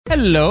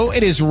Hello,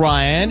 it is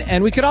Ryan,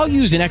 and we could all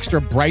use an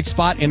extra bright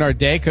spot in our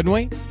day, couldn't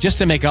we? Just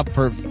to make up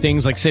for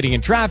things like sitting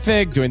in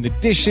traffic, doing the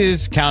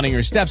dishes, counting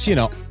your steps, you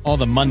know, all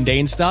the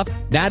mundane stuff.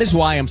 That is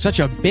why I'm such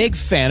a big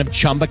fan of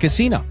Chumba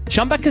Casino.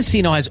 Chumba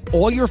Casino has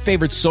all your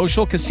favorite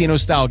social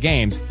casino-style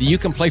games that you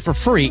can play for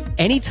free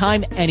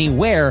anytime,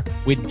 anywhere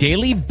with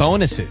daily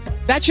bonuses.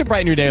 That should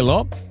brighten your day a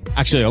little.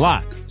 Actually, a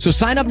lot. So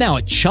sign up now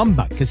at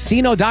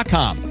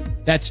ChumbaCasino.com.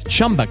 That's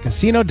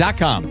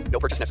ChumbaCasino.com. No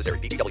purchase necessary.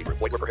 VGW Group.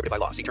 Void where prohibited by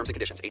law. See terms and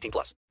conditions.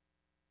 18+.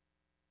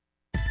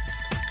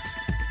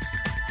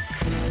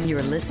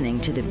 You're listening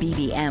to the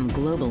BBM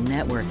Global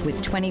Network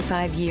with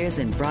 25 years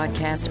in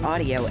broadcast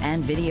audio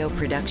and video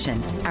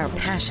production. Our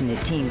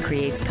passionate team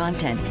creates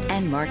content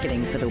and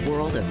marketing for the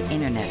world of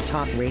Internet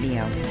talk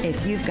radio.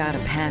 If you've got a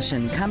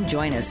passion, come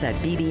join us at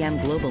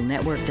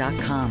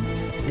bbmglobalnetwork.com.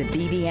 The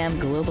BBM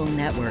Global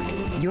Network.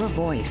 Your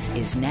voice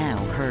is now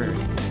heard.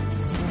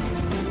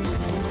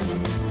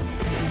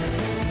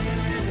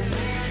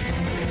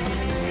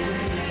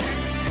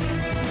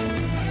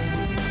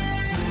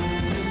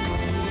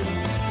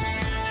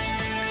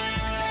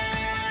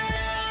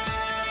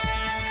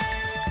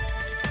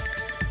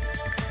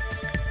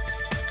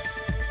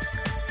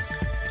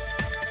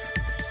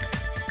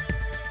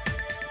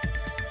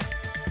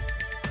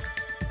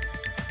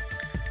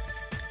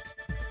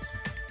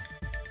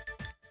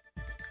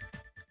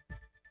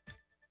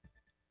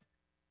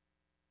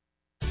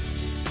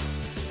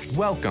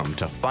 Welcome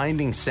to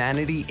Finding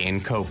Sanity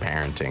in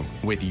Co-Parenting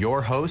with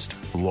your host,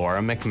 Laura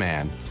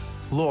McMahon.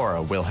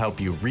 Laura will help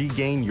you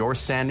regain your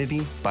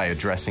sanity by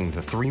addressing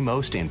the three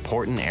most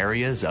important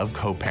areas of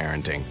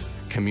co-parenting: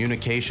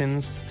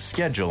 communications,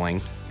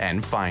 scheduling,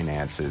 and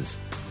finances.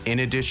 In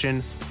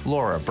addition,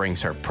 Laura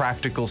brings her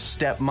practical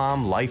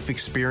stepmom life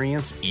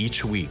experience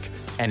each week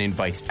and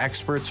invites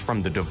experts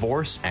from the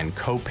divorce and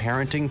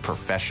co-parenting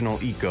professional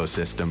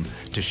ecosystem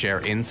to share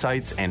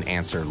insights and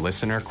answer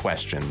listener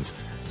questions.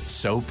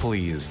 So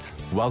please,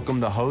 welcome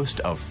the host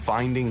of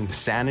Finding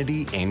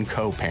Sanity in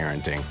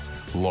Co-Parenting,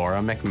 Laura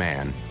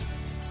McMahon.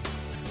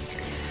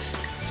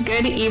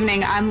 Good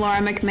evening. I'm Laura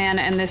McMahon,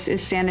 and this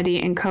is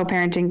Sanity in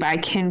Co-Parenting by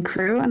Kin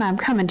Crew, and I'm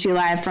coming to you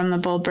live from the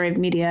Bold Brave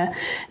Media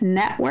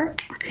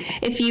Network.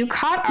 If you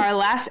caught our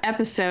last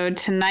episode,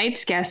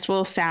 tonight's guest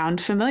will sound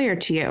familiar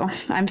to you.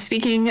 I'm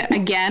speaking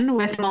again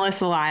with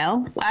Melissa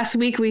Lyle. Last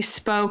week, we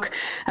spoke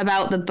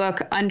about the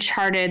book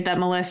Uncharted that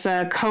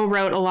Melissa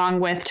co-wrote along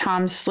with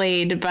Tom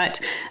Slade, but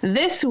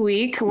this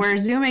week, we're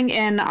zooming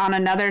in on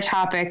another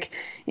topic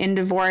in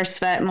divorce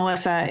that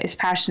Melissa is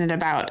passionate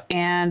about,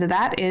 and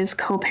that is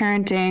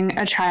co-parenting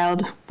a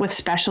child with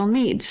special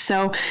needs.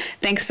 So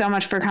thanks so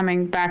much for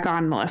coming back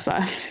on,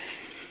 Melissa.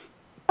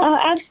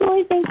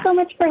 Absolutely. Thanks so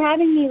much for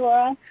having me,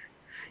 Laura.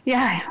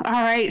 Yeah.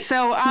 All right.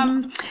 So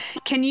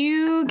can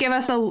you give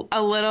us a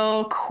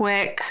little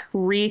quick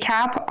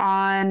recap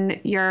on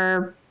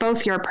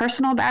both your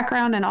personal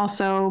background and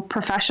also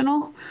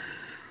professional?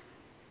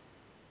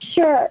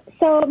 Sure.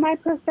 So my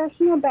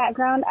professional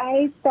background,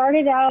 I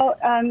started out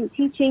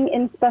teaching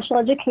in special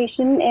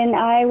education, and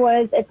I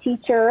was a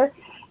teacher.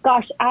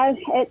 Gosh, at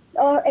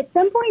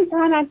some point in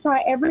time, I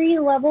taught every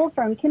level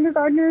from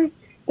kindergartners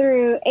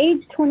through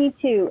age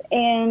 22,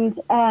 and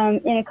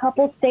in a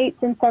couple states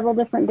and several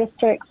different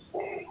districts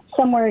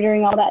somewhere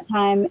during all that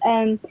time.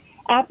 And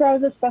after I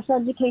was a special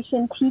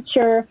education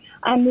teacher,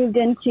 I moved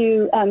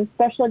into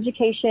special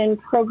education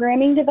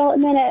programming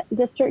development at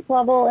district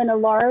level in a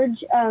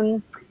large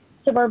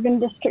suburban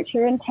district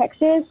here in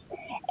Texas.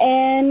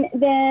 And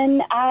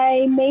then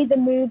I made the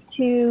move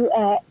to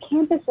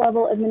campus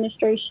level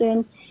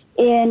administration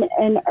in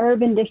an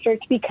urban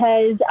district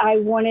because I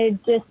wanted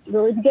just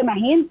really to get my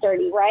hands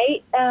dirty,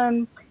 right?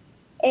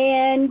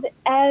 And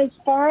as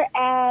far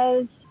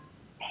as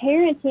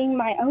parenting,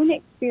 my own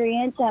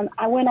experience,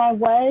 when I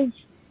was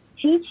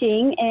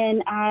teaching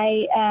and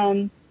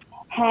I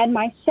had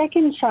my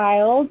second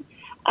child,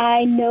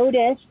 I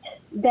noticed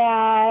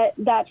that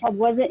child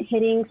wasn't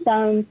hitting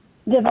some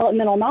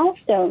developmental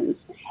milestones.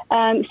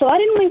 So I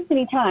didn't waste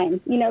any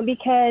time,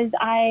 because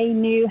I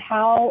knew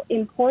how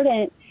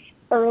important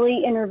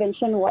early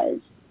intervention was.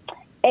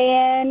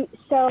 And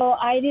so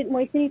I didn't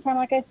waste any time,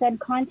 like I said,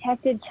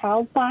 contacted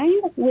Child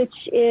Find, which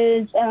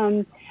is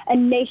a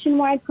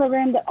nationwide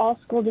program that all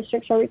school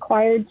districts are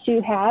required to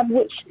have,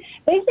 which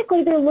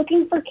basically they're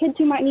looking for kids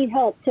who might need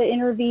help to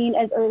intervene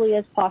as early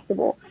as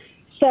possible.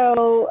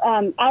 So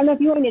I don't know if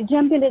you want me to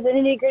jump into the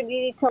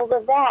nitty-gritty details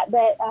of that,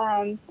 but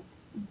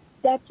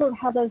that's sort of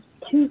how those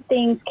two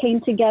things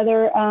came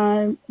together,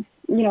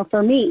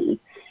 for me.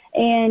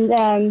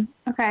 And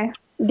okay.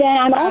 Then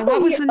I'm also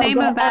what was the name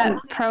of that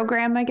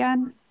program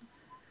again?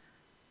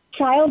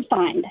 Child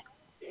Find.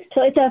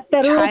 So it's a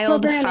federal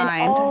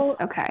program.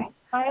 Okay.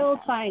 Child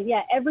Find.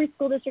 Yeah, every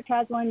school district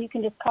has one. You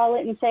can just call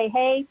it and say,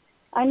 hey,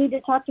 I need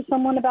to talk to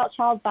someone about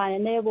Child Find,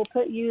 and they will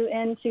put you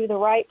into the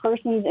right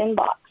person's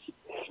inbox.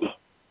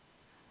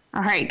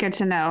 All right, good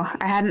to know.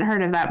 I hadn't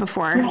heard of that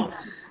before.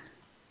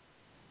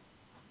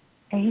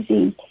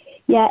 Crazy.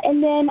 Yeah,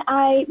 and then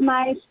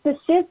my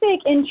specific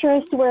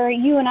interest where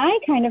you and I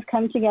kind of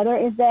come together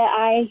is that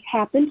I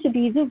happen to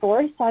be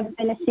divorced. I've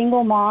been a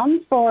single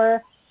mom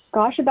for,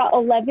 about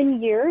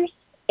 11 years,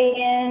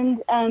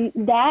 and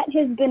that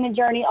has been a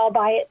journey all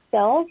by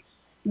itself.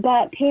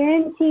 But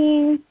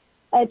parenting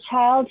a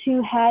child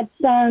who had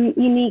some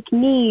unique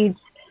needs,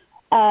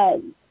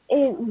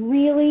 it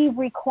really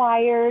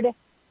required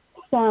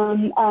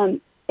some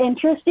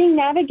interesting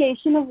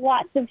navigation of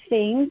lots of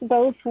things,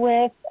 both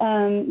with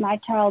my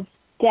child's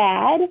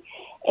dad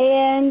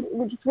and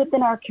just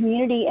within our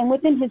community and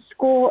within his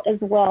school as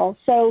well.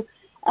 So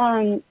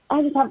I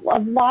just have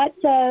lots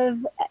of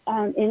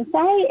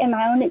insight and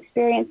my own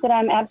experience that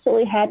I'm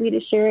absolutely happy to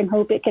share and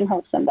hope it can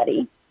help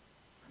somebody.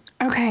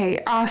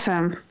 Okay,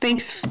 awesome.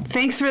 Thanks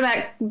for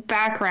that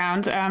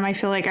background. I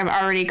feel like I've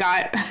already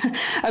got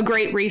a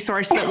great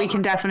resource that we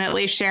can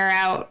definitely share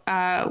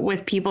out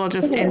with people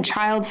just in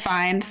Child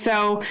Find.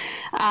 So,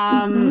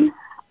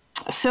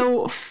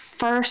 so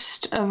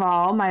first of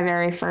all, my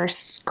very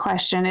first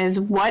question is,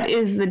 what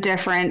is the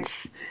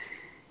difference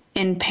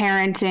in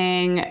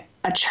parenting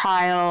a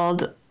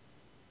child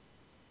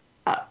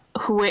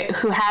who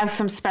has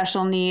some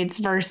special needs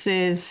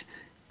versus,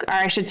 or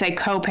I should say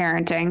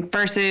co-parenting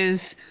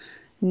versus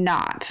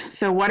not?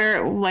 So what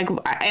are, like,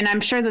 and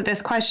I'm sure that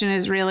this question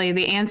is really,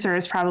 the answer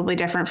is probably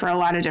different for a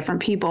lot of different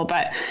people,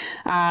 but,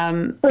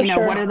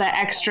 what are the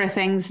extra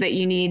things that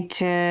you need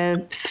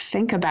to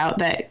think about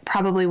that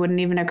probably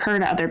wouldn't even occur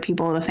to other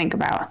people to think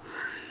about?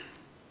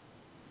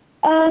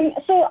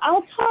 So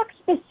I'll talk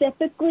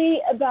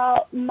specifically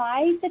about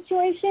my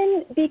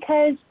situation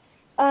because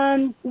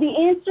the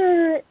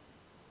answer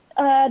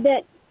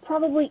that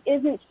probably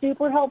isn't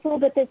super helpful,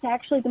 but that's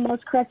actually the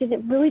most correct, is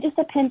it really just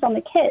depends on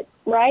the kids,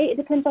 right? It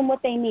depends on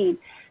what they need.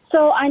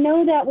 So I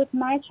know that with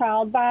my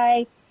child,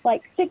 by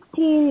like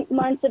 16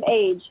 months of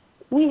age,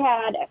 we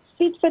had a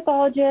speech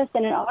pathologist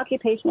and an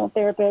occupational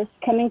therapist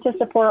coming to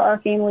support our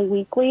family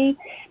weekly.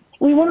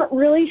 We weren't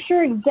really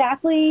sure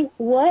exactly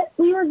what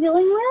we were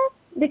dealing with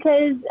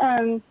because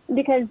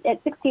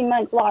at 16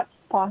 months, lots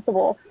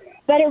possible.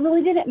 But it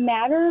really didn't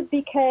matter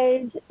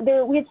because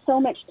we had so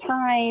much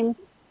time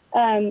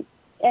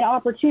an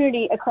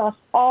opportunity across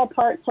all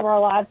parts of our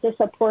lives to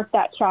support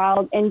that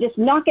child and just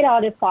knock it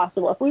out if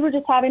possible. If we were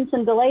just having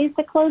some delays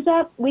to close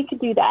up, we could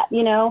do that,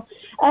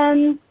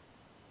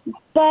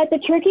 But the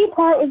tricky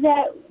part was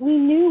that we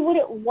knew what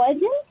it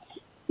wasn't.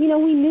 We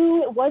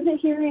knew it wasn't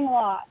hearing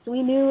loss.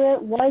 We knew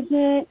it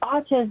wasn't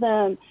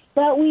autism,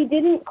 but we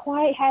didn't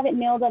quite have it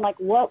nailed on, like,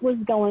 what was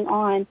going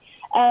on.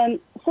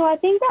 So I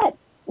think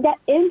that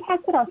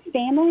impacted our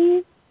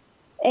family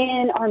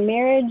and our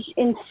marriage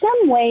in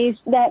some ways,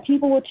 that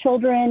people with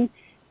children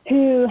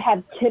who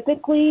have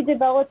typically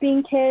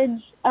developing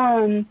kids,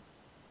 they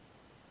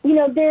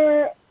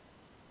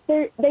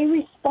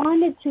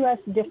responded to us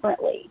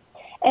differently.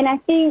 And I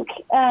think,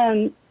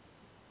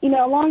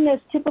 along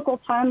those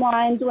typical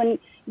timelines when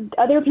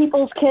other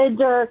people's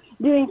kids are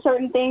doing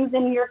certain things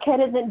and your kid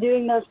isn't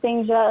doing those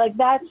things,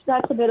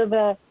 that's a bit of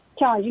a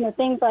challenge.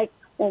 Things like,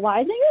 well, why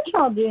isn't your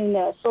child doing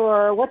this?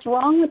 Or what's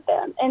wrong with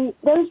them? And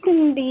those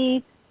can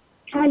be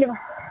kind of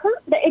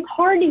hurt. It's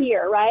hard to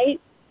hear,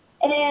 right?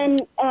 And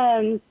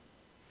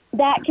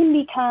that can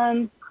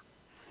become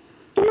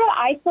sort of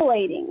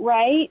isolating,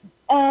 right?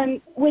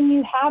 When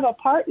you have a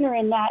partner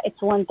in that, it's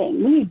one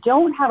thing. When you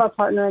don't have a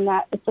partner in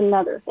that, it's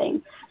another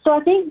thing. So I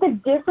think the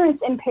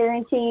difference in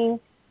parenting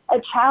a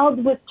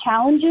child with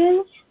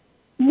challenges,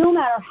 no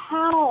matter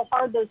how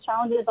hard those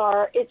challenges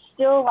are, it's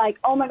still like,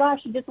 oh my gosh,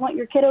 you just want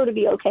your kiddo to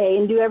be okay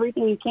and do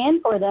everything you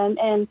can for them.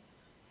 And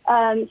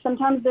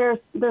sometimes there's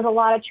a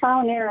lot of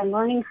trial and error and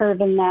learning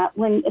curve in that,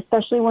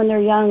 especially when they're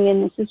young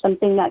and this is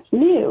something that's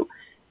new.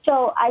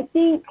 So I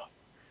think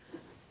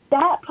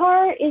that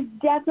part is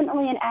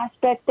definitely an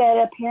aspect that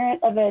a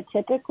parent of a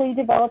typically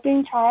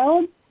developing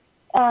child,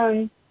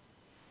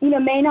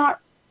 may not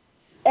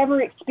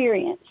ever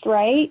experience,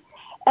 right?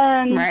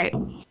 Right.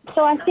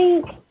 So I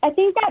think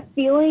that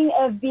feeling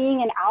of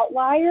being an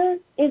outlier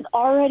is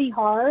already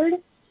hard,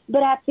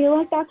 but I feel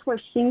like that's where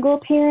single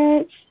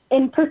parents,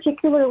 and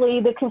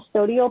particularly the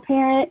custodial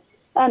parent,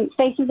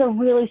 faces a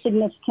really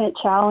significant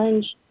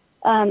challenge.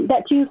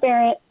 That two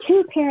parent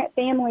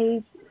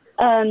families,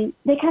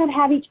 they kind of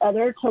have each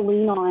other to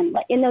lean on,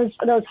 like in those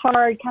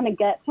hard kind of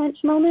gut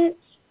punch moments,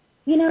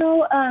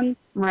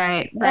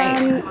 Right.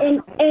 And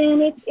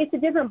it's a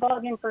different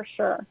ballgame for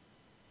sure.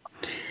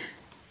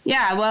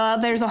 Yeah, well,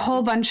 there's a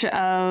whole bunch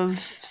of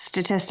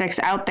statistics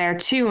out there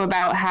too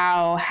about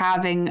how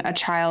having a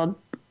child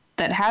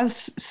that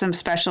has some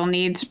special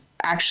needs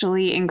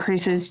actually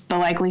increases the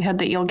likelihood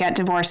that you'll get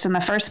divorced in the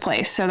first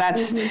place. So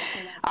that's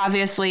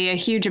obviously a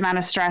huge amount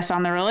of stress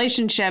on the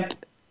relationship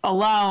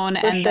alone.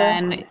 And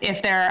then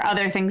if there are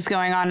other things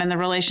going on in the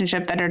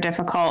relationship that are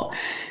difficult,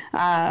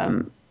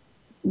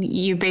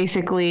 you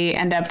basically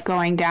end up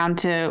going down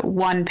to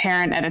one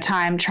parent at a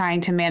time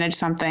trying to manage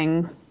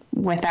something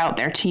without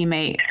their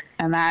teammate.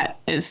 And that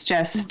is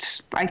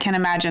just, I can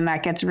imagine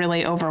that gets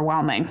really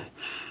overwhelming.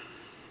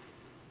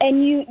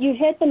 And you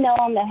hit the nail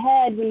on the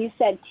head when you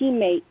said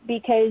teammate,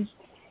 because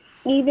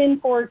even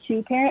for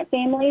two-parent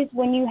families,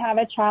 when you have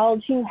a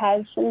child who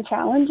has some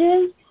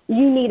challenges,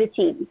 you need a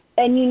team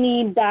and you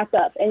need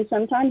backup. And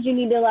sometimes you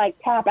need to like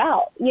tap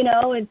out,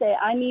 and say,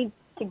 I need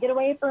to get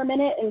away for a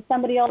minute and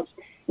somebody else,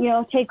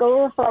 take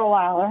over for a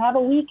while or have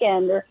a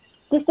weekend or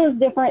just those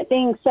different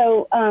things.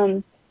 So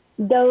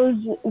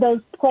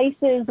those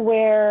places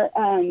where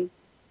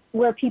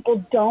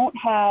people don't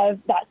have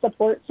that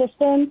support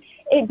system,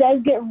 it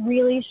does get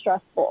really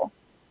stressful.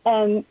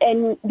 And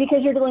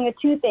because you're dealing with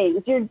two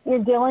things, you're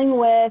dealing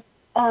with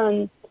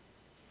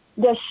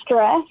the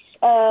stress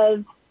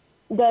of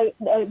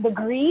the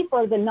grief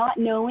or the not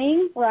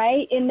knowing,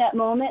 right, in that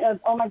moment of,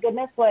 oh my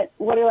goodness, what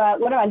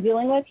am I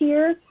dealing with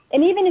here?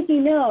 And even if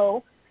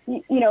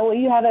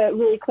you have a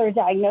really clear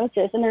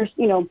diagnosis and there's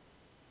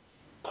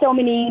so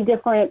many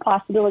different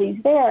possibilities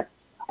there,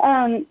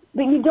 but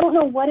you don't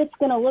know what it's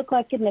going to look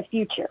like in the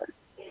future.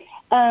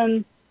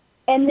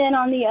 And then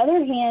on the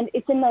other hand,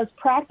 it's in those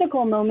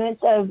practical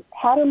moments of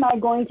how am I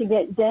going to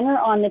get dinner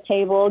on the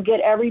table,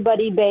 get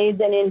everybody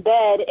bathed and in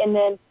bed, and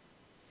then,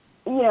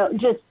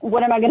 just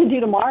what am I going to do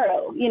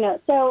tomorrow?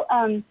 So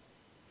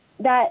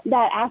that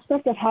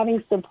aspect of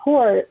having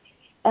support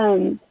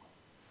in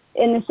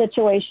the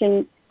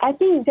situation, I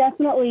think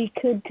definitely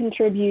could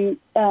contribute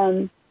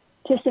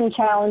to some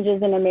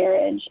challenges in a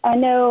marriage. I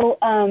know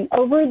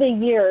over the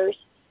years,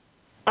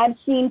 I've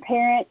seen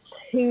parents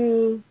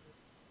who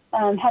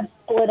have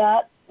split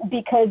up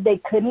because they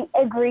couldn't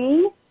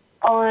agree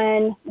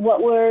on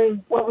what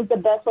was the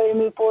best way to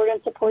move forward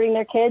in supporting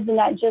their kids, and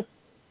that just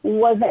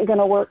wasn't going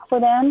to work for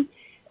them.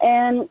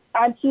 And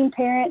I've seen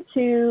parents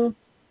who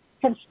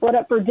have split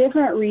up for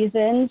different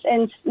reasons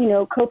and,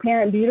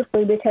 co-parent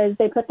beautifully because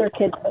they put their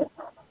kids first.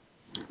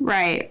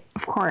 Right,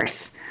 of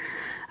course.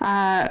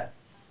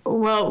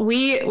 Well,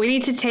 we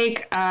need to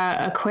take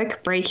a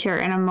quick break here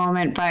in a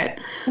moment, but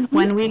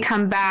when we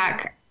come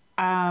back,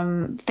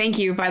 thank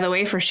you, by the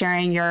way, for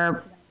sharing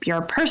your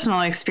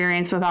personal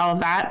experience with all of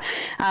that.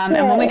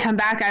 And when we come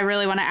back, I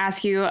really want to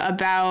ask you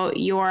about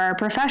your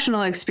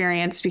professional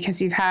experience,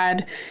 because you've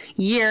had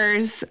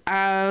years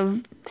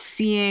of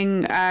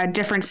seeing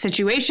different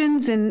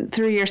situations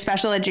through your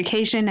special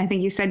education. I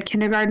think you said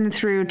kindergarten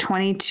through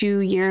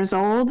 22 years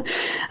old.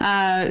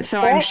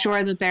 So I'm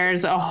sure that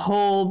there's a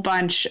whole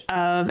bunch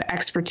of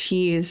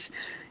expertise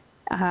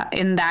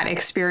in that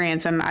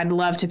experience, and I'd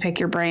love to pick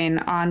your brain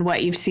on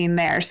what you've seen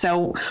there.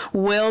 So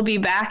we'll be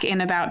back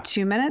in about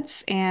 2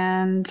 minutes,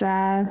 and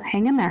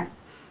hang in there.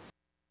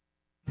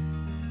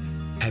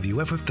 Have you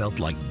ever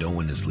felt like no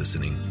one is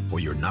listening, or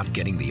you're not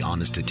getting the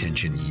honest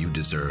attention you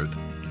deserve?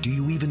 Do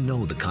you even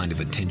know the kind of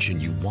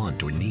attention you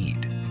want or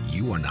need?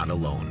 You are not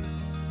alone.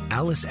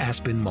 Alice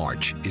Aspen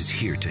March is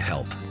here to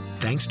help.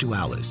 Thanks to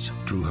Alice,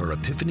 through her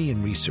epiphany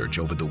and research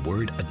over the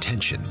word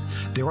attention,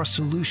 there are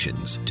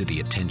solutions to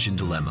the attention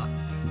dilemma.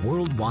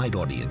 Worldwide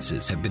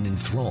audiences have been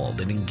enthralled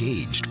and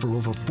engaged for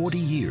over 40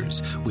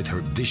 years with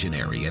her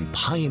visionary and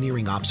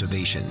pioneering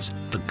observations.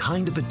 The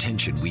kind of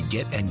attention we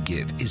get and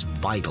give is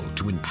vital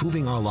to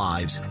improving our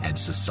lives and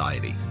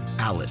society.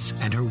 Alice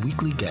and her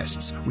weekly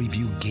guests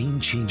review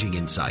game-changing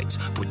insights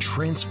for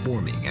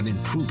transforming and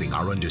improving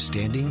our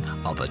understanding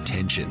of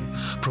attention,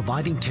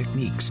 providing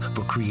techniques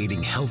for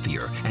creating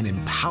healthier and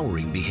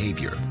empowering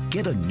behavior.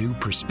 Get a new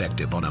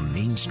perspective on a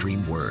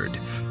mainstream word.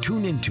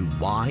 Tune into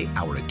Why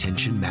Our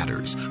Attention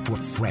Matters for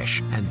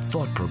fresh and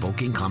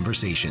thought-provoking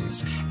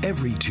conversations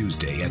every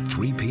Tuesday at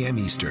 3 p.m.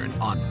 Eastern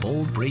on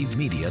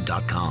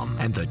BoldBraveMedia.com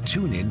and the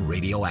TuneIn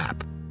Radio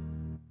app.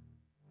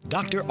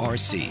 Dr.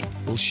 RC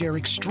will share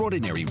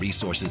extraordinary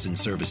resources and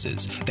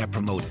services that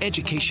promote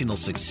educational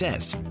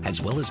success,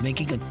 as well as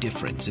making a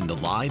difference in the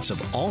lives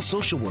of all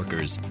social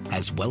workers,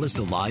 as well as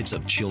the lives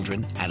of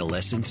children,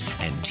 adolescents,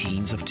 and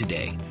teens of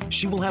today.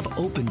 She will have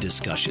open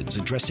discussions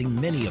addressing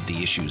many of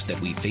the issues that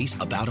we face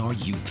about our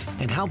youth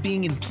and how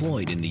being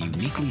employed in the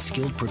uniquely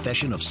skilled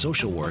profession of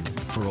social work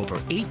for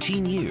over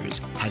 18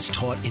 years has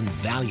taught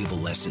invaluable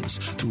lessons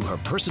through her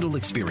personal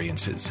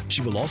experiences.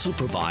 She will also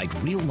provide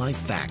real-life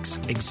facts,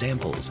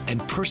 examples,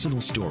 and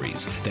personal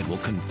stories that will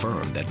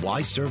confirm that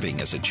why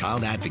serving as a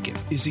child advocate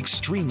is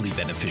extremely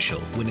beneficial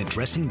when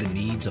addressing the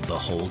needs of the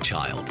whole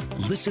child.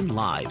 Listen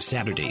live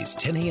Saturdays,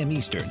 10 a.m.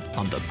 Eastern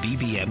on the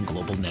BBM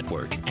Global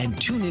Network and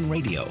TuneIn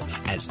Radio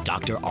as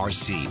Dr.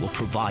 RC will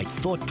provide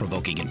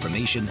thought-provoking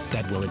information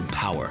that will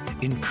empower,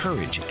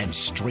 encourage, and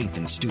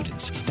strengthen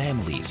students,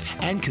 families,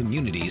 and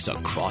communities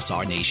across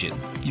our nation.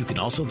 You can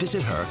also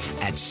visit her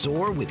at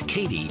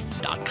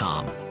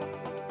soarwithkatie.com.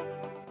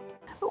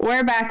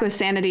 We're back with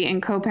Sanity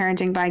and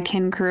Co-Parenting by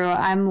Kin Crew.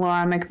 I'm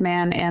Laura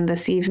McMahon, and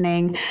this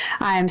evening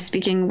I'm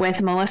speaking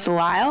with Melissa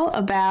Lyle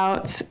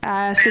about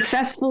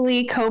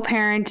successfully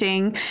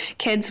co-parenting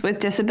kids with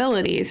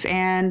disabilities.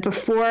 And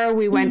before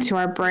we went to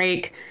our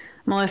break,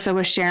 Melissa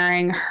was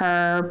sharing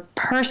her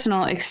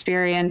personal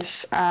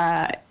experience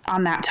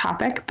on that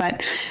topic.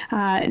 But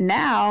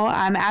now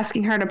I'm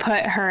asking her to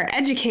put her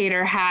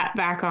educator hat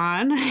back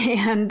on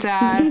and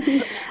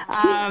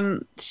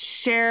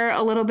share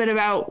a little bit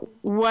about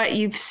what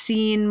you've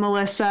seen,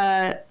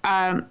 Melissa,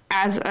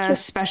 as a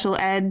special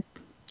ed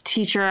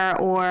teacher,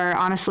 or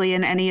honestly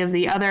in any of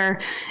the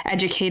other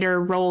educator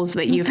roles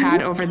that you've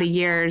had over the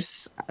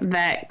years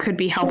that could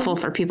be helpful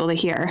for people to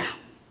hear.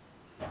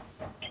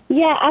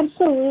 Yeah,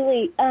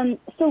 absolutely.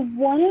 So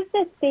one of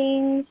the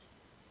themes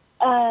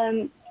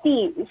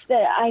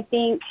that I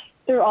think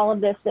through all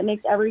of this that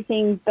makes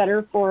everything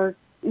better for,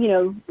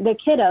 the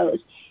kiddos,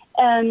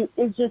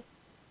 is just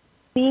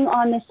being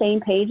on the same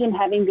page and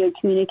having good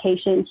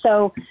communication.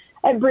 So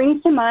it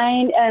brings to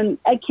mind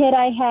a kid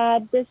I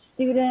had. This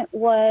student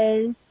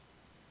was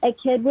a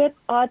kid with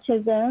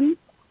autism,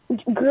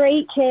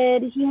 great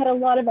kid. He had a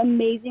lot of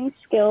amazing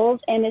skills.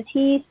 And as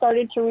he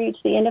started to reach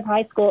the end of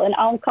high school, and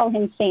I'll call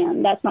him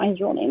Sam, that's not his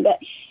real name, but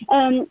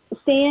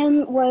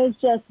Sam was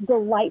just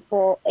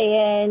delightful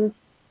and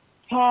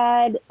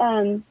had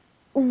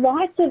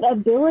lots of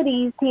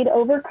abilities. He'd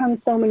overcome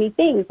so many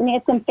things, and he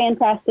had some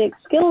fantastic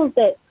skills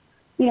that,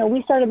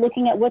 we started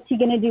looking at what's he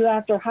going to do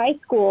after high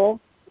school.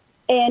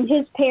 And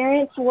his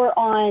parents were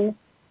on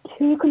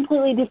two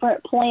completely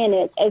different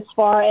planets as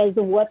far as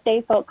what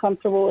they felt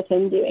comfortable with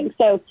him doing.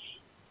 So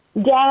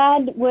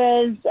Dad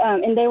was,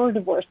 and they were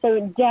divorced. So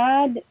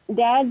Dad's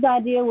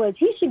idea was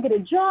he should get a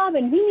job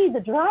and he needs a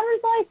driver's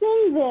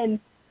license and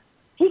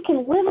he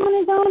can live on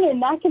his own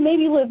and I can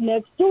maybe live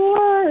next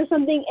door or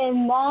something.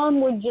 And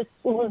Mom was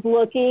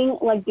looking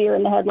like deer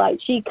in the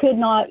headlights. She could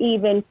not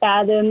even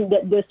fathom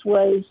that this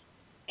was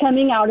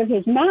coming out of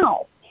his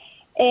mouth.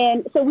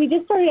 And so we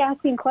just started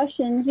asking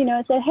questions,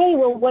 and said, hey,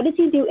 well, what does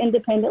he do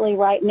independently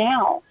right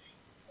now?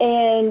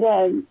 And,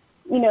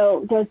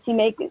 does he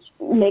make his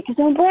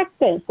own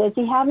breakfast? Does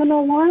he have an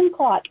alarm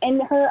clock?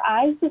 And her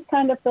eyes just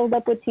kind of filled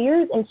up with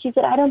tears. And she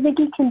said, I don't think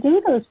he can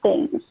do those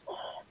things.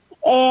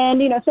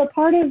 And, so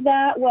part of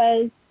that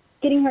was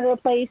getting her to a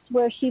place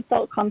where she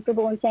felt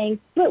comfortable and saying,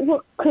 but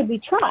what could we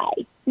try?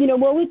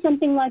 What would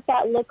something like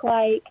that look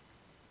like?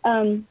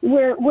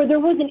 Where there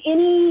wasn't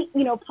any,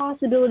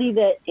 possibility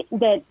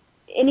that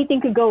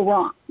anything could go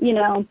wrong,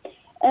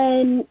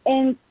 and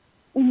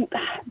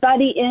by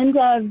the end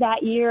of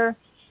that year,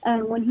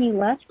 when he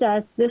left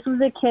us, this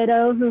was a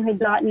kiddo who had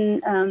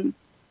gotten,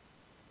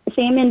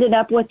 Sam ended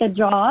up with a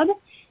job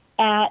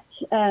at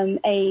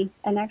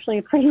actually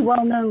a pretty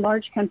well-known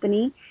large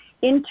company,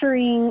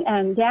 entering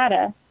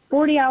data,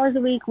 40 hours a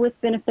week with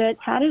benefits,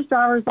 had his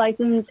driver's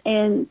license,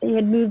 and he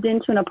had moved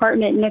into an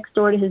apartment next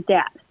door to his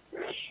dad.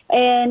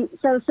 And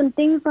so some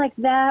things like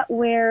that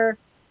where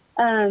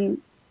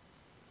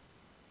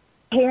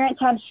parents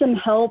have some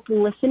help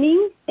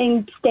listening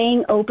and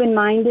staying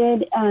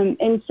open-minded,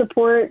 and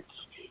support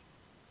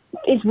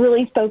is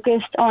really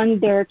focused on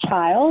their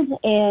child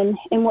and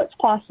what's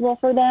possible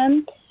for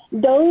them.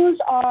 Those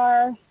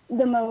are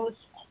the most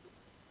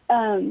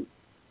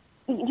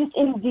just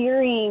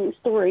endearing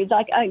stories.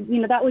 Like,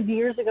 that was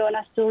years ago and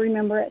I still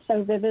remember it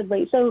so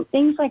vividly. So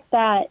things like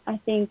that, I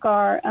think,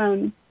 are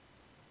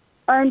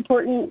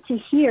important to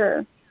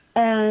hear.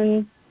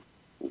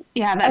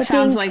 Yeah, that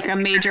sounds like a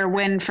major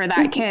win for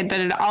that kid, but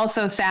it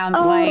also sounds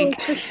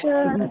like, for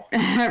sure,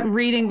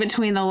 reading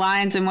between the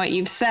lines and what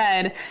you've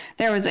said,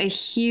 there was a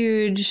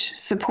huge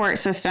support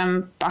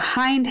system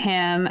behind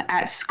him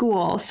at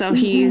school. So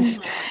he's,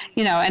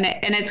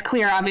 and it's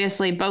clear,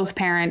 obviously, both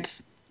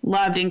parents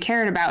loved and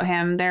cared about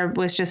him. There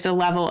was just a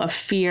level of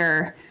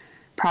fear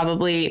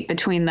probably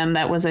between them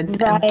that was a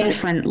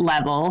different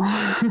level.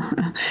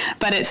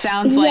 But it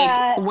sounds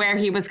like where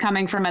he was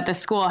coming from at the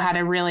school had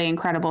a really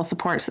incredible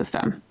support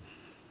system.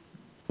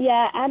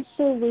 Yeah,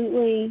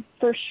 absolutely,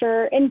 for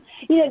sure. And,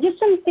 just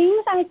some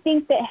things I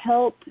think that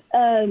help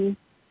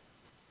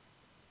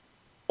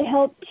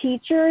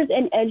teachers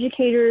and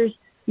educators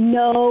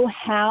know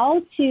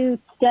how to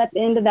step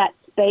into that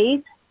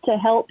space to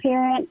help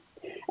parents,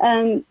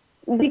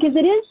 because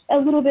it is a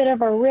little bit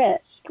of a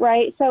risk,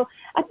 right? So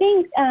I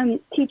think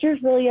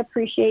teachers really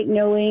appreciate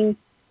knowing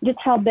just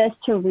how best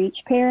to reach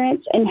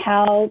parents and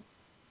how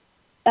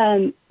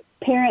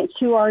parents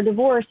who are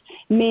divorced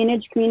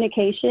manage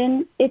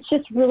communication. It's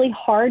just really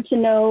hard to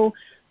know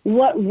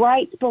what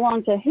rights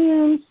belong to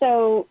whom.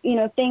 So,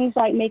 things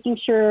like making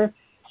sure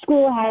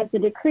school has the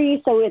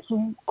decree so it's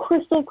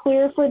crystal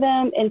clear for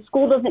them and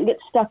school doesn't get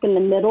stuck in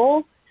the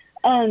middle.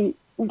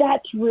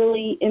 That's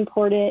really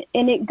important.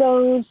 And it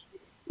goes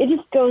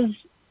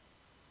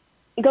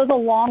a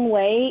long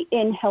way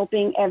in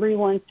helping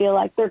everyone feel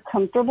like they're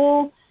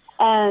comfortable,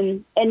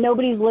 and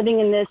nobody's living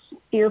in this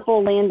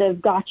fearful land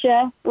of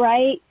gotcha,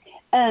 right?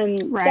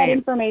 That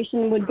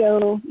information would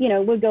go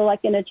like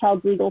in a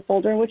child's legal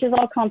folder, which is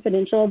all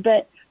confidential,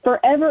 but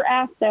forever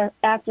after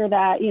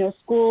that,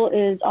 school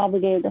is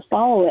obligated to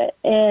follow it.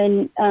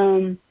 And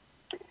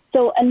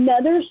so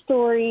another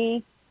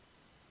story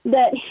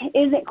that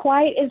isn't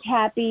quite as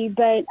happy,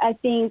 but I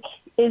think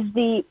is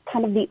the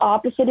kind of the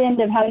opposite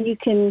end of how you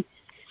can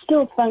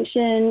still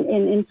function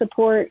and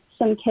support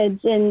some kids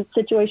in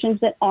situations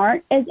that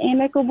aren't as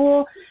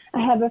amicable. I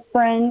have a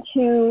friend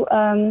who,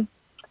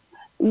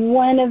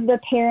 one of the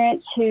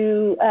parents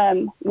who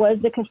was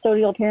the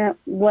custodial parent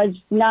was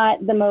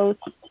not the most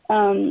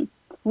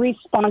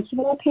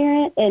responsible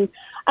parent. And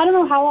I don't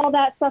know how all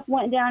that stuff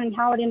went down and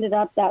how it ended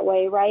up that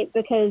way, right?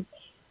 Because,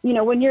 you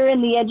know, when you're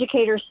in the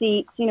educator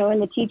seat, you know,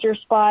 in the teacher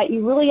spot,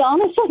 you really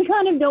honestly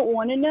kind of don't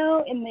want to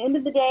know. In the end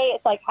of the day,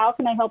 it's like, how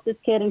can I help this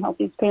kid and help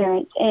these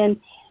parents? And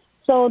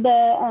so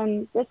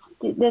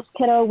this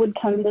kiddo would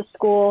come to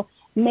school,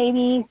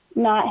 maybe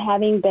not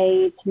having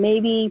bathed,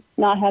 maybe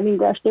not having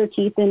brushed their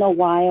teeth in a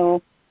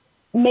while,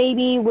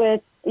 maybe with,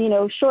 you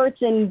know,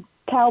 shorts and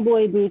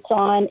cowboy boots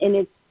on, and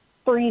it's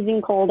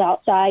freezing cold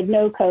outside,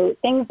 no coat,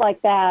 things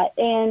like that.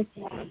 And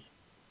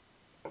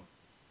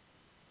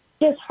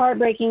just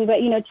heartbreaking,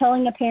 but, you know,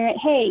 telling a parent,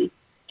 hey,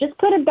 just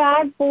put a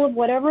bag full of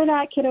whatever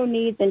that kiddo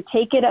needs and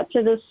take it up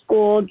to the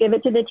school, give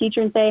it to the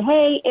teacher and say,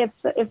 hey, if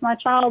my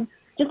child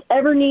just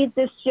ever needs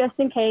this, just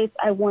in case,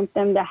 I want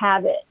them to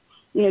have it,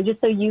 you know,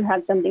 just so you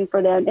have something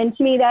for them. And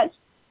to me, that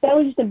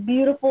was just a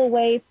beautiful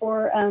way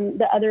for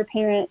the other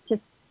parent to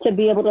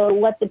be able to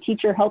let the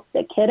teacher help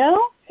the kiddo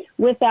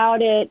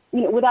without it,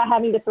 you know, without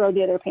having to throw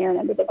the other parent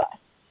under the bus.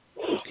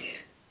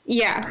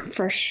 Yeah,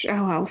 for sure.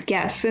 Oh, well,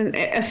 yes. And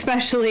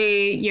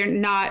especially you're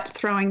not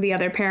throwing the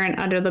other parent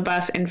under the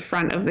bus in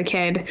front of the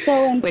kid.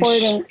 So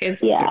important. Which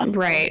is, yeah.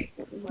 Right.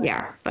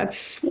 Yeah,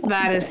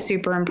 that is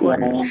super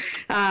important.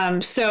 Yeah.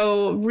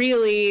 So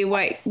really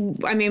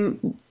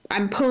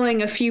I'm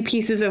pulling a few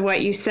pieces of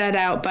what you said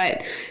out,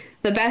 but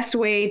the best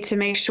way to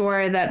make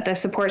sure that the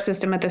support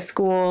system at the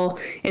school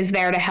is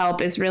there to help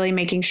is really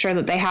making sure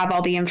that they have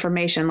all the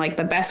information, like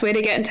the best way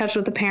to get in touch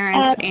with the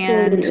parents.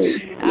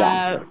 Absolutely.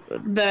 And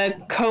the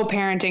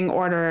co-parenting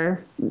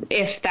order,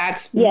 if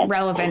that's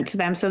relevant to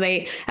them, so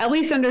they at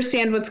least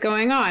understand what's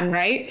going on,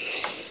 right?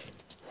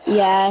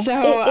 Yeah,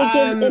 so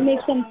it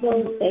makes them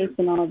feel safe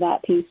and all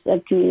that piece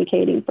of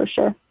communicating, for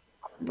sure.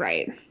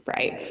 Right.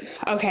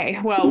 Okay.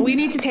 Well, we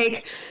need to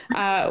take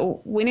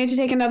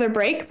another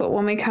break, but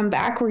when we come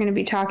back, we're going to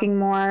be talking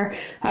more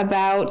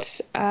about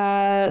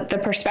the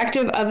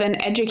perspective of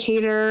an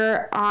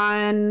educator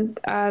on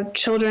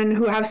children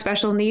who have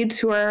special needs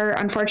who are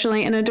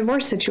unfortunately in a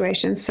divorce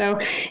situation. So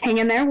hang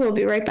in there. We'll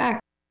be right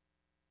back.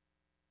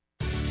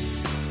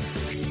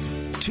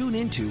 Tune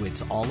into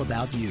It's All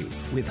About You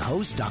with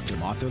host Dr.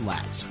 Martha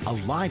Latz, a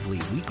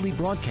lively weekly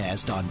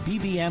broadcast on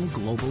BBM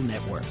Global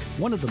Network,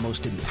 one of the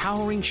most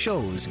empowering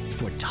shows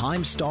for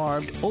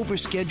time-starved,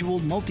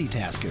 overscheduled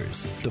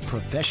multitaskers. The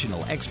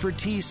professional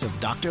expertise of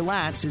Dr.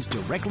 Latz is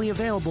directly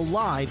available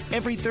live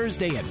every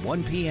Thursday at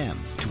 1 p.m.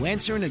 to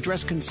answer and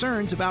address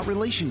concerns about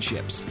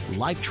relationships,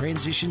 life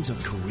transitions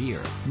of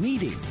career,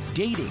 meeting,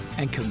 dating,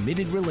 and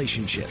committed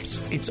relationships.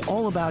 It's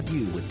All About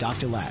You with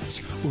Dr.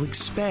 Latz will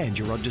expand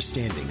your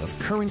understanding of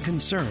current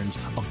concerns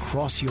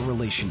across your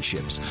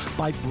relationships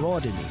by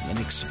broadening and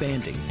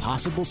expanding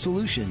possible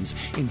solutions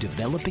in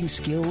developing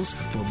skills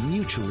for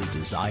mutually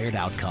desired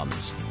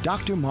outcomes.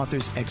 Dr.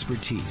 Martha's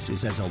expertise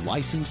is as a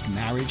licensed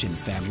marriage and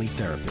family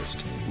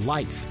therapist,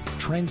 life,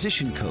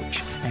 transition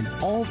coach, and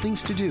all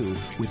things to do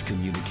with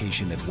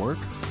communication at work,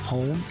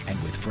 home,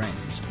 and with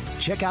friends.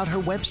 Check out her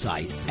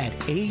website at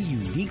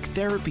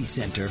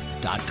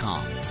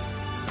auniquetherapycenter.com.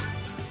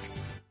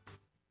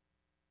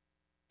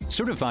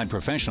 Certified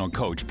professional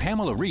coach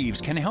Pamela Reeves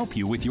can help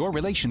you with your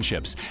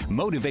relationships.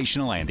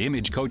 Motivational and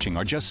image coaching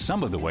are just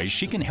some of the ways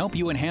she can help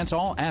you enhance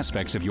all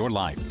aspects of your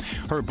life.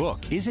 Her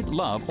book, Is It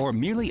Love or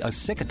Merely a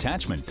Sick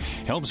Attachment?,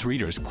 helps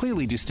readers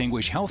clearly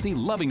distinguish healthy,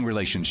 loving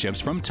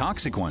relationships from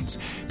toxic ones.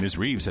 Ms.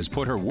 Reeves has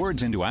put her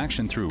words into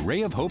action through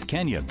Ray of Hope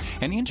Kenya,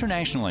 an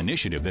international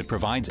initiative that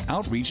provides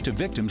outreach to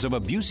victims of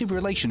abusive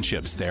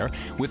relationships there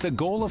with the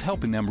goal of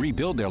helping them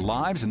rebuild their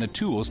lives and the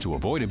tools to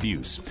avoid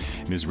abuse.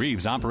 Ms.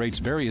 Reeves operates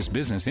various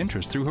business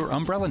interests through her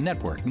umbrella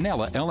network,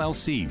 Nella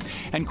LLC,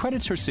 and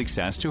credits her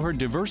success to her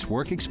diverse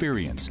work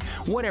experience.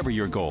 Whatever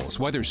your goals,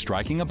 whether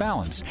striking a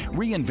balance,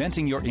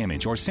 reinventing your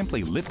image, or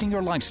simply lifting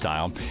your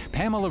lifestyle,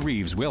 Pamela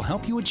Reeves will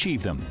help you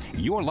achieve them.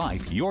 Your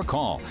life, your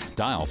call.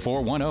 Dial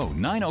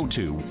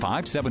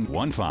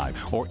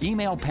 410-902-5715 or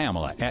email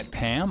Pamela at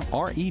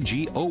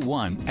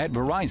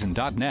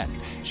pamreg01@verizon.net.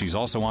 She's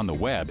also on the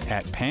web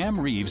at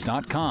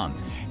pamreeves.com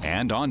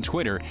and on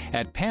Twitter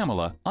at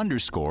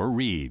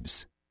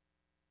Pamela_Reeves.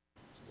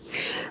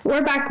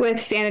 We're back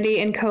with Sanity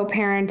in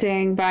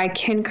Co-Parenting by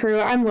Kin Crew.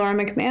 I'm Laura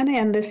McMahon,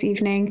 and this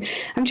evening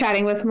I'm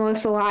chatting with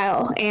Melissa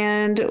Lyle.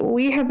 And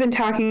we have been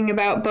talking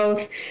about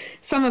both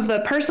some of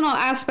the personal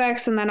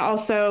aspects and then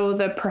also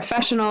the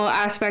professional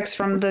aspects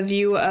from the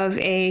view of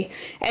a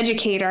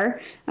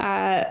educator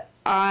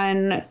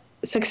on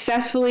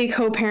successfully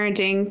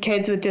co-parenting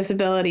kids with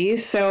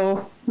disabilities.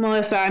 So,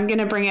 Melissa, I'm going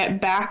to bring it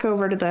back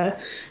over to the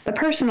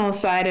personal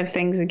side of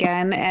things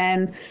again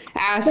and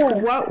ask,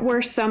 what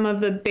were some of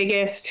the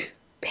biggest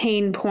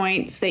pain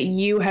points that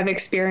you have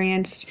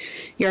experienced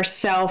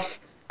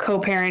yourself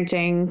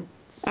co-parenting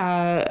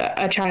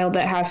a child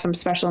that has some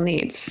special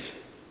needs?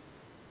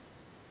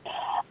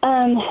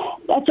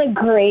 That's a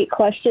great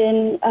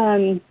question.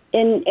 And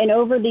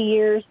over the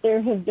years,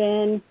 there have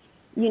been,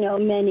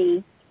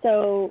 many.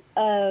 So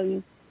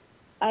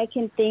I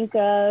can think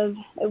of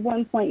at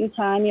one point in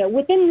time,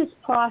 within this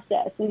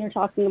process, when you're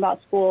talking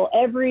about school,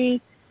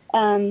 every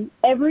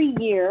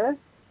year,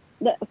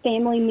 the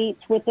family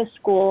meets with the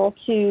school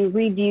to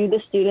review the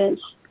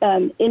student's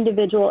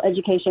individual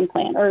education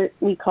plan, or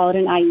we call it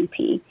an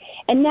IEP.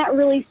 And that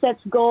really sets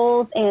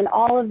goals and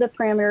all of the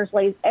parameters,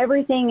 lays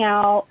everything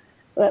out.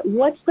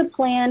 What's the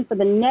plan for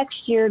the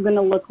next year going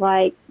to look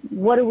like?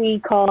 What are we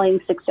calling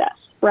success,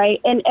 right?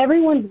 And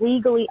everyone's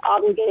legally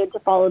obligated to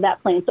follow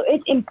that plan. So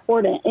it's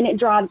important, and it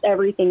drives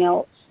everything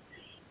else.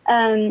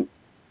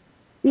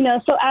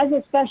 So as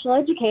a special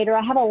educator,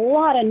 I have a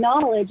lot of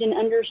knowledge and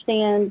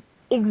understand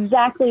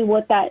exactly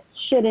what that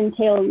should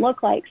entail and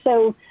look like.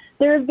 So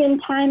there have been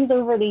times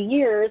over the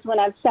years when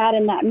I've sat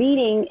in that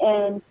meeting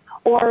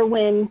or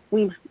when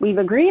we've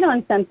agreed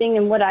on something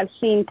and what I've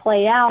seen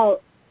play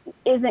out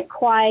isn't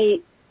quite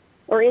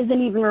or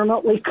isn't even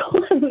remotely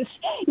close,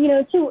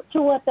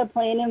 to what the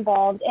plan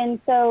involved. And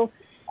so,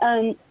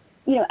 as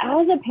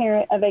a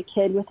parent of a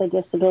kid with a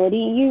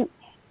disability,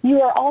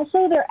 you are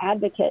also their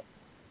advocate.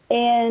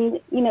 And,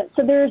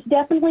 so there's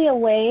definitely a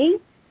way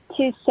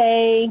to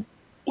say,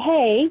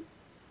 hey,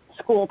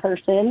 school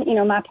person,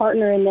 my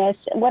partner in this,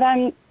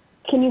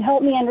 can you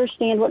help me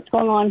understand what's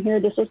going on here?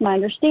 This is my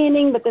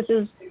understanding, but this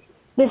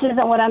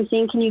isn't what I'm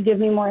seeing. Can you give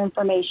me more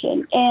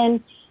information?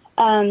 And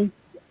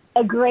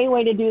a great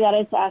way to do that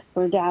is to ask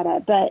for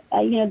data. But,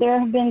 there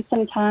have been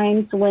some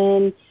times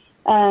when,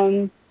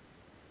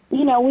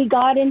 we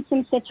got in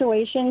some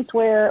situations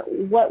where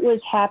what was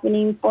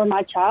happening for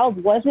my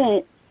child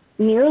wasn't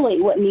nearly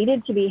what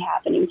needed to be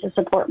happening to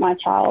support my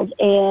child.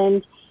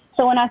 And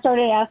so when I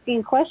started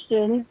asking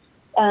questions,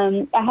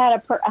 I had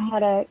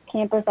a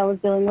campus I was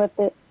dealing with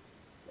that,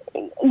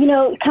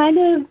 kind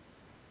of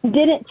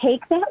didn't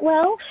take that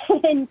well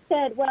and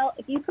said, well,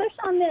 if you push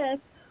on this,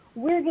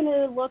 we're going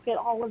to look at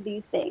all of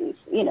these things,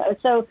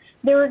 So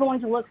they were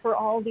going to look for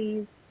all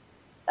these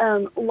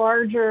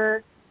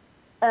larger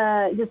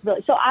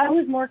disabilities. So I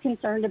was more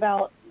concerned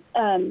about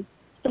some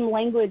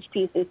language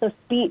pieces, so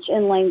speech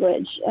and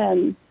language,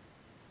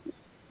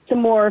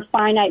 some more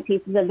finite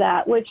pieces of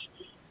that, which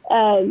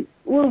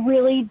were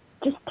really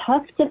just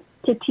tough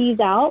to tease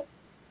out,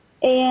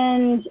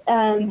 and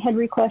had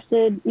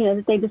requested,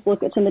 that they just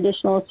look at some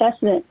additional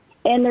assessment.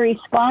 And the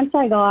response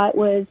I got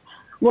was,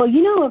 well,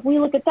 if we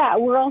look at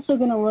that, we're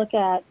going to look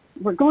at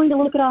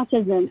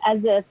autism, as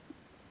if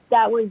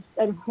that was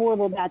a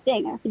horrible, bad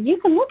thing. I said, you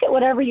can look at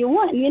whatever you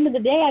want. At the end of the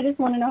day, I just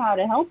want to know how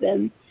to help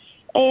him.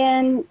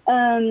 And,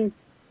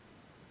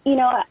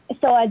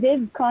 so I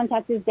did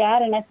contact his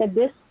dad, and I said,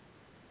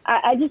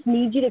 I just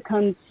need you to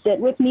come sit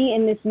with me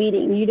in this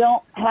meeting. You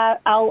don't have,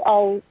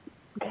 I'll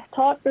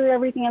talk through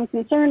everything I'm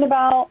concerned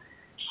about,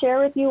 share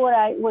with you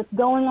what's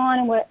going on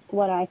and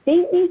what I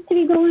think needs to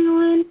be going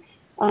on.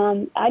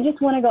 I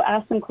just want to go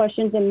ask some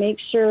questions and make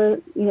sure,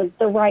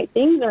 the right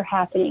things are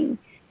happening.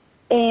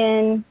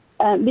 And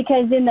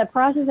because in the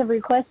process of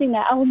requesting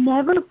that, I will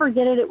never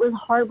forget it. It was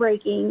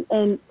heartbreaking.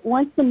 And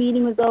once the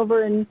meeting was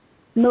over and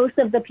most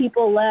of the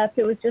people left,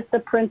 it was just the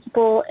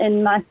principal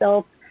and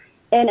myself.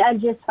 And I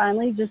just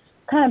finally just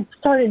kind of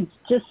started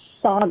just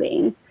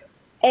sobbing.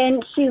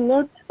 And she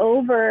looked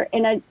over,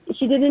 and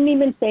she didn't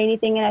even say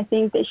anything, and I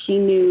think that she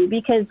knew,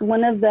 because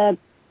one of the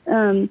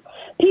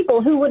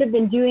people who would have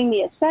been doing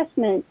the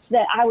assessments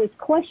that I was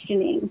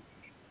questioning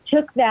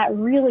took that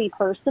really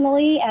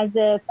personally, as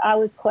if I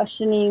was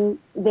questioning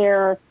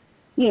their,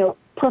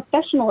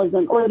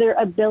 professionalism or their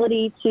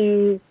ability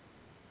to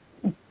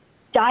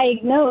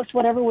diagnose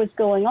whatever was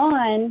going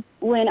on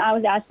when I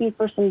was asking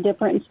for some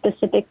different and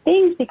specific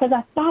things, because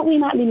I thought we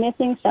might be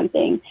missing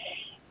something.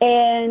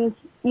 And,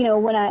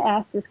 when I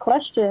asked this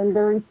question,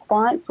 the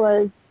response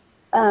was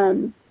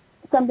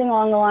something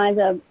along the lines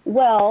of,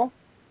 well,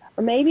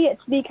 or maybe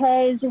it's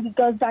because he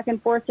goes back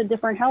and forth to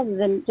different houses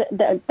and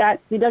that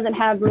he doesn't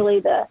have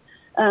really the,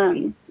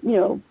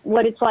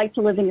 what it's like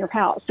to live in your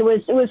house. It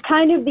was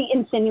kind of the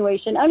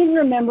insinuation. I don't even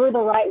remember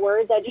the right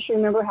words. I just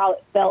remember how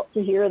it felt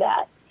to hear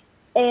that.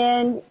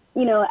 And,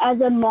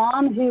 as a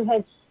mom who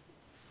has,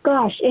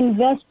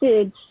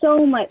 invested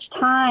so much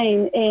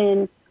time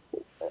and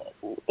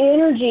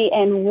energy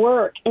and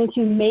work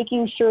into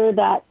making sure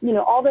that,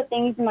 all the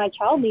things my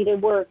child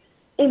needed were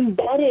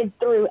embedded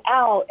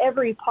throughout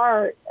every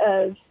part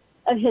of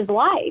his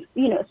life,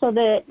 so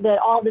that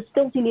all the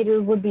skills he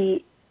needed would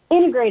be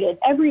integrated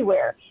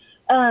everywhere.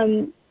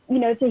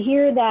 To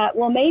hear that,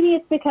 well, maybe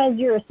it's because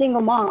you're a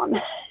single mom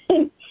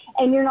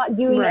and you're not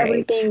doing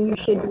everything you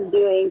should be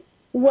doing,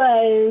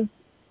 was,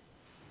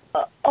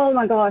 oh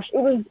my gosh,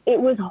 it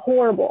was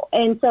horrible.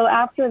 And so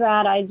after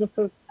that,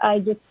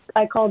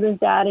 I called his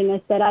dad and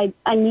I said,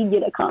 I need you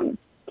to come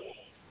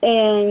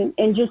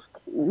and just,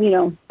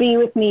 be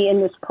with me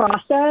in this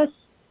process,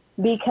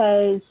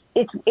 because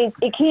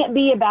it can't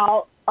be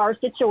about our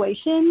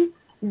situation.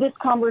 This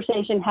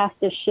conversation has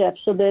to shift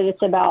so that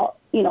it's about,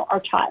 our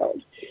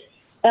child.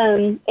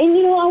 And,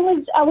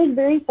 I was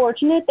very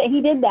fortunate that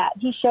he did that.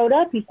 He showed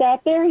up, he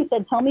sat there, he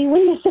said, tell me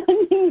when to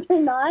send things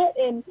or not,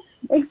 and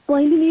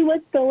explain to me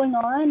what's going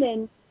on.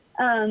 And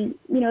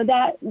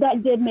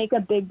that did make a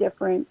big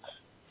difference.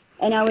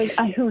 And I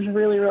was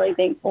really, really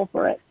thankful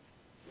for it.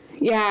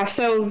 Yeah.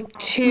 So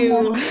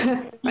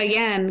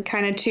again,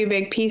 kind of two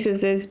big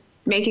pieces is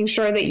making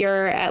sure that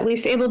you're at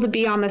least able to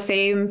be on the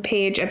same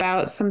page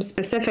about some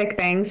specific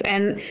things.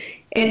 And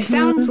it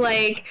sounds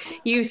like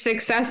you've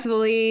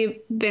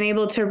successfully been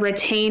able to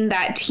retain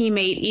that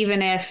teammate,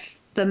 even if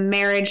the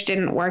marriage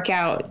didn't work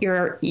out.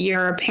 You're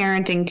a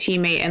parenting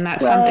teammate, and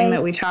that's something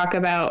that we talk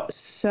about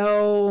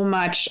so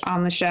much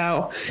on the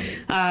show,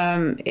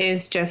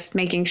 is just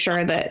making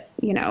sure that,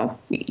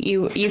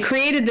 you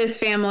created this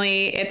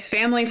family. It's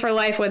family for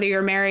life, whether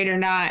you're married or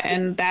not,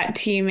 and that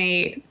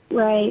teammate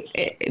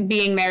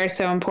being there is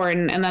so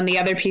important. And then the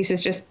other piece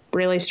is just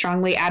really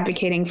strongly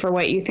advocating for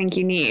what you think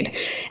you need.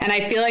 And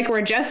I feel like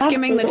we're just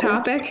skimming the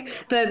topic,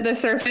 the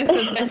surface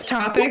of this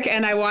topic,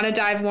 and I want to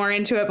dive more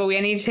into it, but we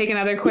need to take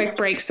another quick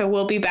break. So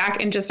we'll be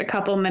back in just a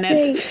couple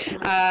minutes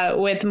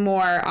with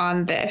more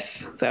on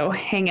this. So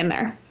hang in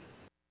there.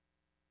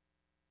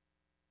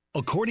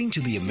 According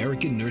to the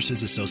American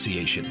Nurses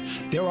Association,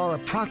 there are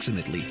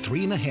approximately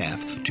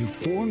 3.5 to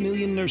 4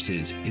 million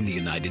nurses in the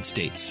United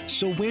States.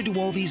 So where do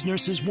all these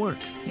nurses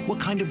work? What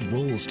kind of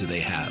roles do they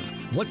have?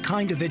 What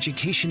kind of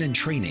education and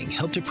training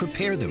help to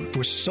prepare them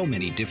for so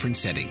many different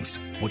settings?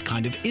 What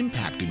kind of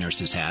impact do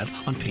nurses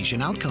have on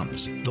patient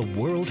outcomes? The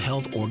World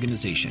Health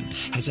Organization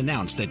has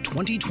announced that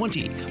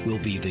 2020 will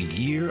be the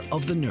Year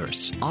of the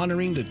Nurse,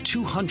 honoring the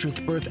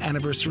 200th birth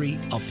anniversary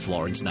of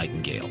Florence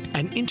Nightingale.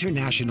 An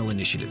international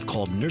initiative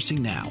called Nursing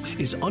Now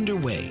is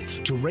underway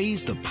to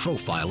raise the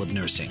profile of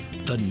nursing.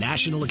 The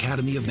National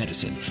Academy of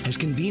Medicine has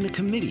convened a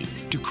committee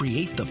to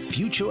create the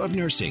Future of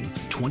Nursing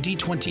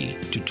 2020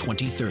 to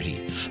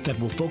 2030 that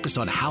will focus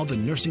on how the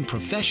nursing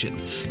profession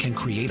can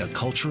create a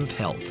culture of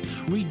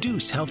health,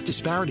 reduce health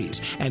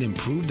disparities, and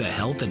improve the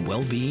health and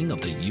well-being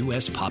of the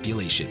U.S.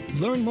 population.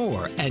 Learn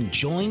more and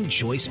join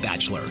Joyce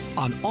Batchelor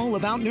on All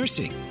About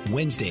Nursing,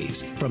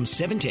 Wednesdays from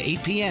 7 to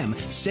 8 p.m.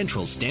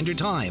 Central Standard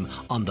Time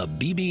on the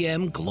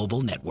BBM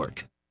Global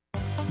Network.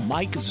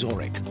 Mike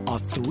Zorek, a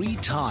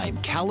 3-time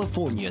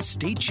California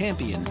state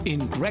champion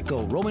in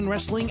Greco-Roman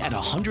wrestling at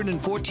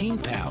 114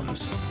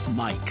 pounds.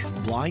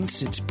 Mike, blind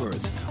since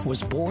birth,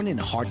 was born in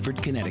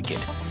Hartford,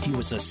 Connecticut. He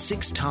was a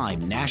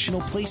 6-time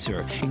national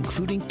placer,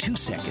 including 2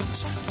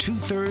 seconds, 2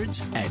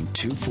 thirds, and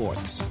 2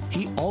 fourths.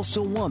 He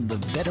also won the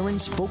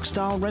Veterans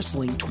Folk-Style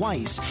Wrestling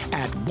twice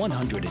at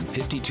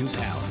 152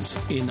 pounds.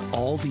 In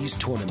all these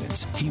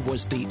tournaments, he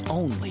was the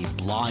only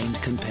blind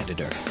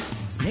competitor.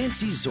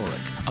 Nancy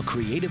Zorek, a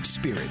creative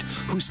spirit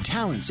whose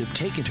talents have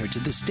taken her to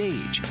the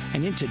stage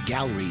and into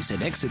galleries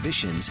and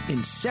exhibitions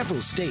in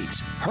several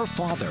states. Her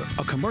father,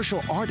 a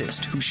commercial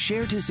artist who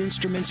shared his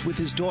instruments with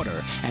his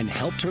daughter and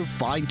helped her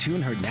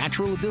fine-tune her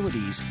natural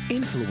abilities,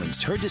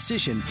 influenced her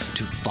decision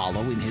to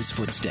follow in his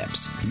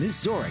footsteps. Ms.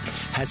 Zorek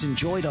has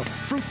enjoyed a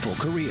fruitful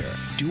career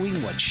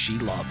doing what she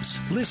loves.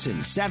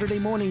 Listen Saturday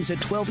mornings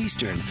at 12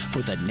 Eastern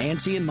for the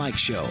Nancy and Mike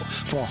Show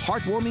for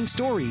heartwarming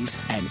stories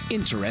and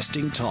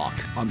interesting talk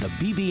on the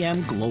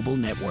BBM Global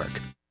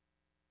Network.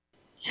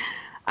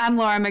 I'm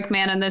Laura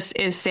McMahon, and this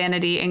is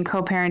Sanity in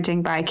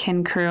Co-Parenting by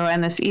Kin Crew.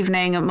 And this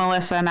evening,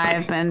 Melissa and I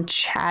have been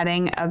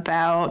chatting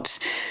about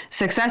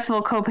successful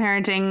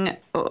co-parenting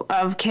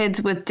of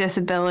kids with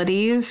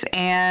disabilities.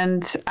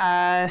 And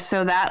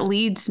so that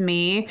leads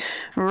me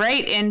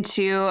right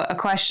into a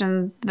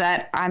question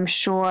that I'm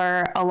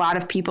sure a lot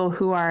of people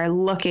who are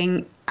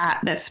looking at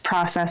this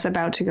process,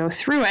 about to go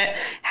through it,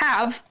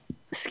 have,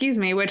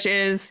 which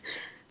is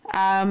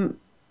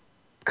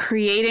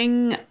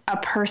creating a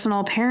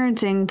personal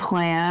parenting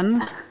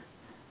plan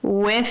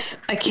with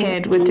a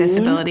kid with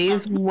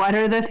disabilities. What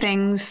are the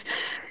things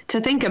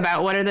to think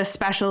about? What are the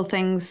special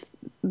things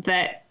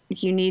that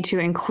you need to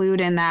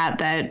include in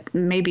that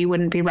maybe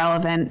wouldn't be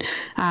relevant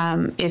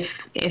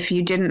if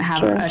you didn't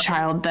have a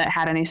child that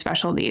had any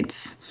special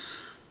needs?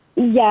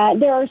 Yeah,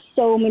 there are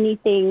so many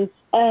things.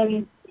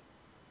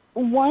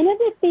 One of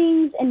the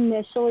things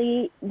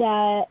initially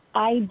that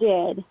I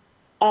did,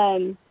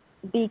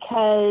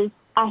 because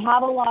I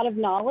have a lot of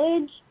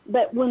knowledge,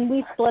 but when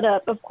we split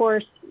up, of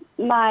course,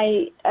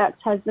 my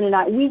ex-husband and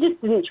I, we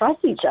just didn't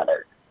trust each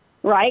other,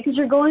 right? Because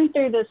you're going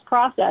through this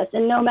process,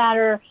 and no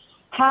matter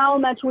how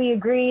much we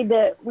agreed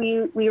that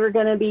we were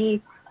going to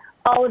be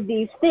all of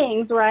these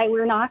things, right?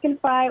 We're not going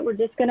to fight. We're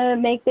just going to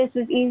make this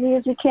as easy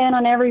as we can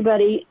on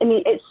everybody. I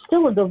mean, it's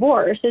still a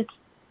divorce. It's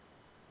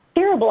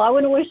terrible. I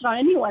wouldn't wish it on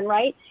anyone,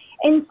 right?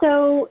 And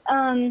so,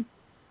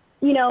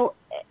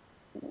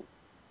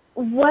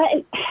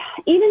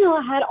 even though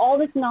I had all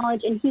this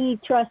knowledge and he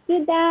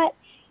trusted that,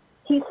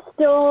 he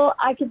still,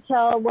 I could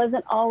tell,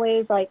 wasn't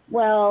always like,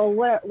 well,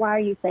 why are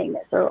you saying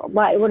this? Or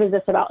what is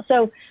this about?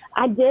 So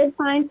I did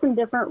find some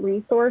different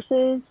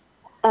resources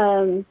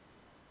that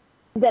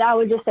I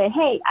would just say,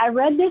 hey, I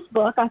read this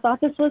book. I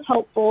thought this was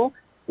helpful.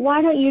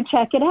 Why don't you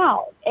check it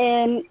out?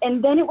 And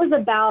then it was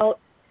about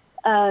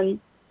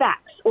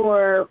facts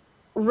or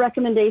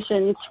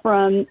recommendations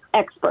from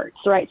experts,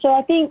 right? So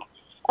I think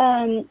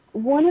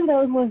One of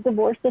those was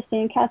Divorce the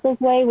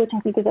Sandcastles Way, which I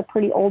think is a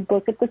pretty old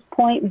book at this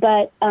point,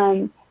 but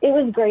it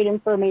was great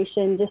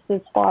information just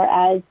as far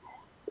as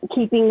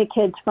keeping the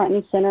kids front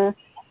and center.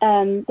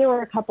 There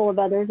were a couple of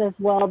others as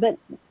well, but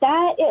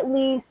that at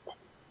least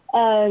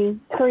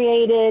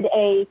created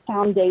a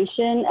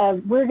foundation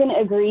of we're going to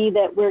agree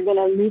that we're going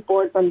to move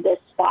forward from this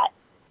spot.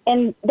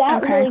 And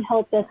that really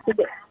helped us to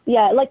get,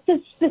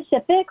 to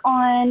specific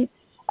on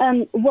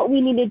what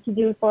we needed to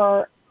do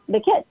for the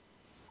kids.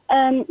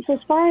 So as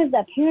far as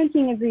that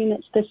parenting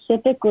agreement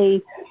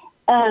specifically,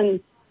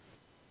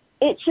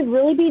 it should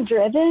really be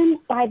driven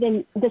by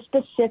the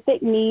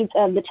specific needs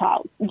of the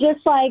child.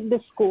 Just like the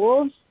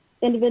school's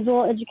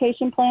individual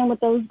education plan with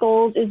those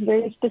goals is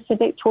very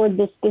specific toward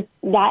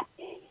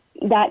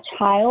that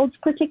child's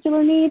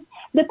particular needs,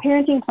 the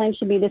parenting plan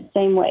should be the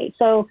same way.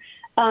 So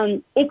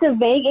it's a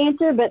vague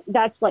answer, but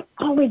that's like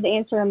always the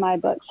answer in my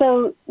book.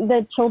 So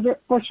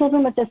for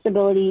children with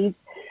disabilities,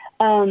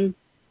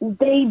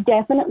 they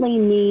definitely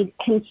need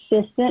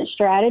consistent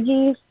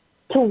strategies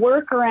to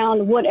work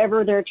around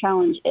whatever their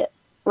challenge is,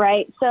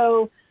 right?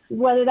 So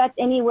whether that's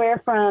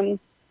anywhere from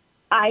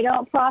I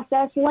don't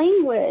process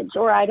language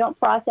or I don't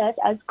process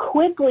as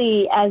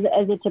quickly as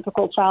a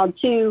typical child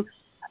to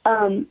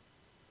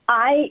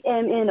I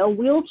am in a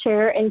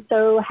wheelchair, and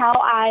so how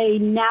I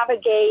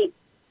navigate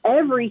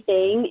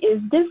everything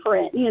is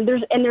different. You know,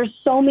 there's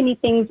so many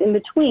things in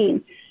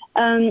between.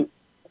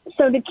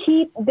 So to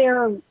keep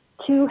their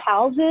two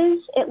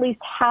houses, at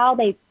least how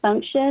they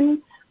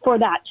function for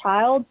that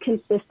child,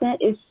 consistent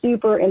is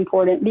super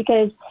important,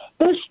 because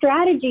those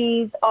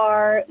strategies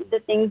are the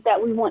things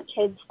that we want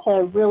kids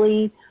to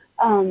really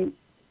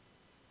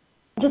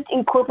just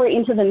incorporate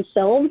into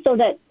themselves, so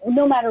that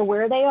no matter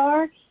where they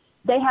are,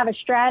 they have a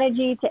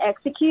strategy to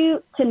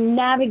execute to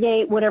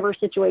navigate whatever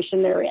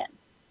situation they're in,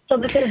 so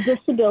that their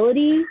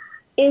disability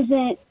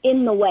isn't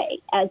in the way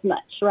as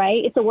much,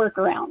 right? It's a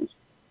workaround.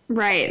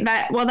 Right.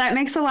 That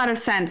makes a lot of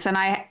sense. And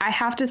I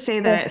have to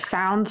say that it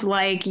sounds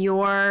like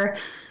your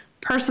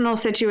personal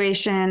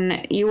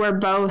situation, you were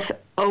both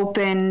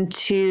open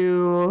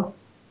to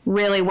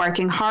really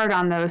working hard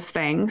on those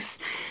things,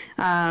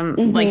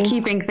 like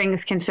keeping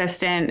things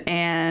consistent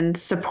and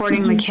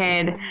supporting the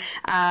kid.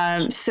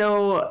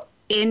 So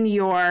in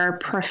your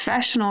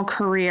professional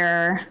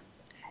career,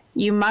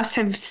 you must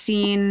have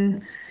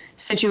seen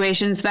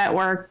situations that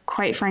were,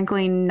 quite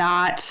frankly,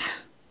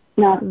 not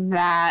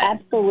that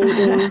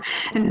absolutely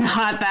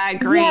not that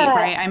great,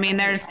 right? I mean,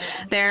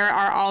 there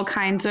are all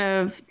kinds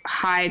of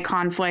high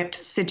conflict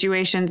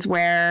situations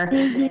where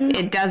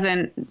it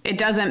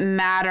doesn't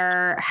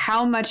matter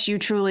how much you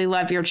truly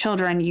love your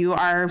children, you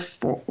are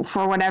for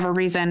whatever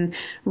reason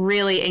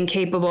really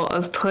incapable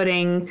of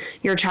putting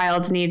your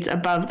child's needs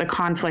above the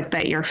conflict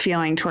that you're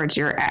feeling towards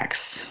your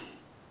ex.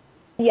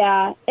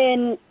 Yeah,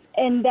 and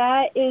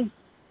that is,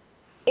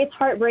 it's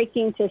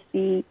heartbreaking to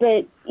see,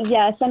 but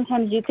yeah,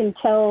 sometimes you can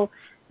tell,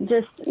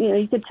 just,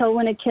 you could tell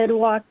when a kid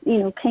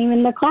came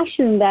in the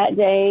classroom that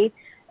day,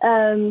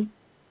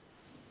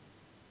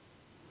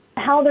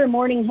 how their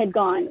morning had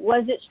gone.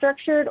 Was it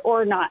structured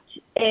or not?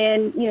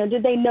 And,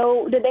 did they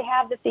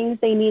have the things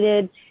they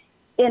needed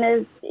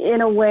in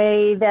a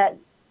way that,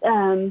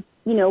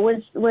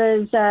 was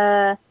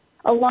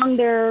along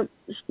the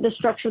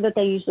structure that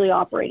they usually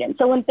operate in.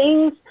 So when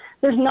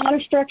there's not a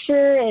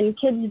structure and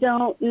kids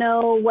don't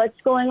know what's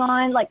going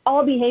on, like,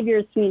 all behavior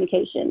is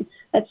communication.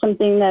 That's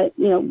something that,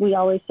 we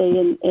always say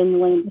in the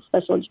lane of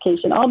special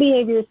education. All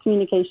behavior is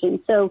communication.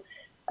 So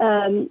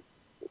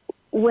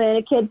when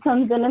a kid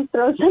comes in and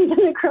throws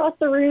something across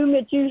the room,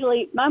 it's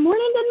usually, my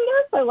morning didn't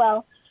go so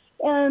well.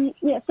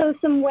 So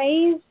some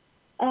ways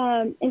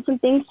and some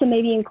things to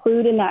maybe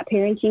include in that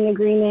parenting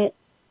agreement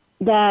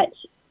that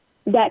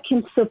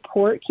can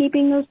support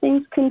keeping those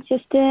things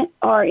consistent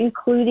are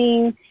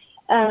including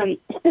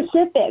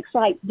specifics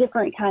like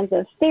different kinds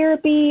of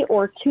therapy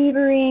or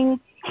tutoring,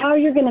 how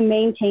you're going to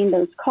maintain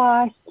those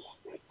costs.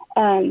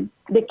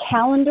 The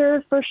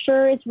calendar for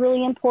sure is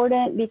really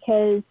important,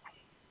 because,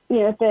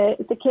 if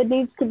the kid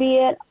needs to be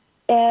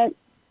at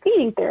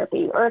feeding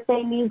therapy, or if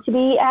they need to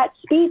be at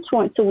speech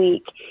once a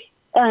week,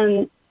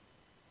 and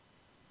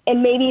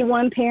maybe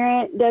one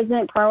parent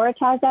doesn't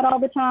prioritize that all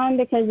the time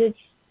because it's,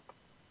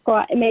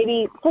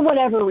 maybe for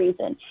whatever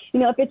reason,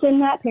 if it's in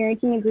that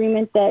parenting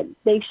agreement that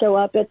they show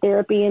up at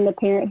therapy and the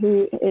parent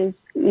who is,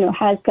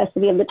 has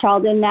custody of the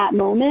child in that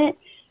moment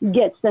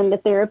gets them to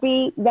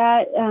therapy,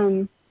 that's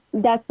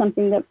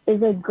something that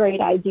is a great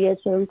idea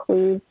to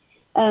include.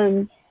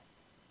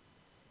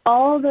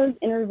 All of those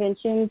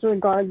interventions,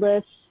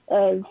 regardless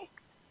of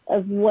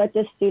what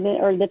the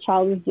student or the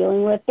child is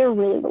dealing with, they're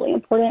really, really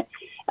important.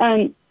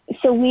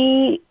 So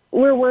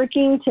we're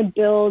working to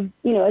build,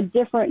 a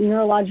different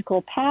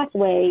neurological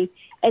pathway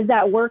as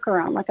that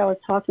workaround, like I was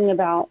talking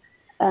about.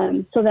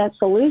 So that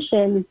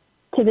solution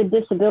to the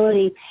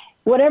disability,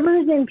 whatever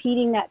is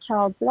impeding that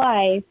child's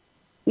life,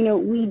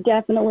 we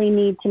definitely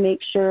need to make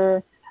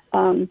sure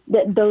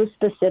that those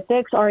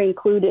specifics are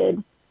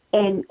included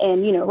and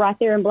right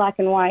there in black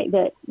and white,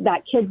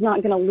 that kid's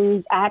not going to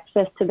lose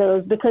access to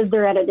those because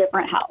they're at a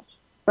different house,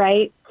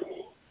 right?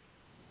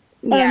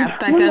 Yeah,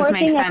 that one does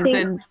more make thing I sense.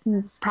 think-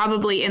 And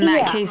probably in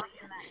that Yeah. case,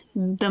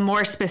 the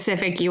more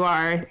specific you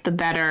are, the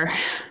better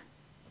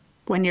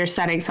when you're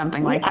setting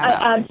something like that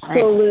up. Right?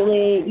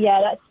 Absolutely.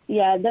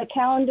 Yeah, the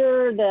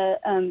calendar,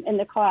 and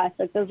the class,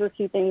 like those are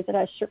two things that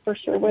I for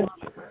sure would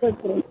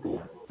do.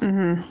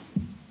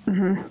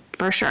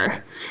 For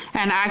sure.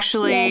 And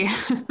actually,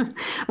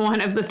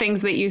 one of the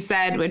things that you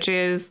said, which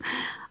is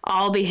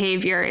all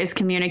behavior is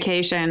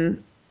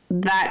communication,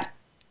 that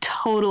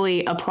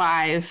totally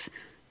applies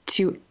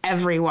to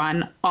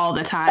everyone all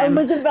the time.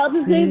 I was about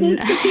to say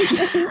this.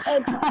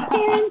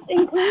 Parents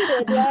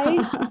included, right?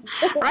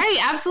 Right,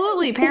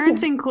 absolutely.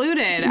 Parents included.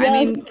 Yes. I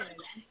mean,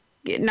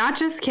 not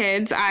just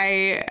kids.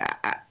 I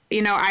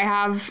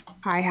have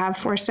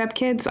 4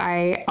 stepkids.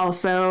 I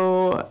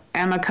also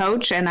am a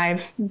coach, and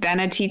I've been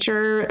a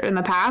teacher in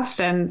the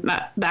past, and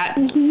that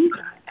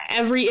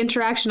every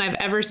interaction I've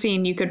ever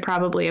seen, you could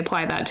probably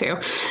apply that to.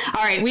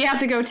 All right, we have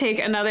to go take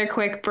another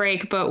quick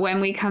break, but when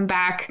we come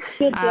back,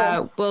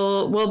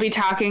 we'll be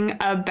talking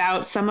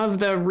about some of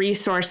the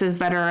resources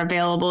that are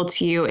available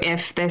to you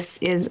if this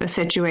is a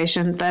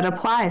situation that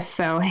applies.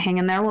 So hang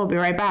in there. We'll be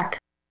right back.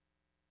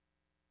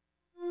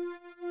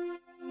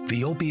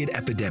 The opiate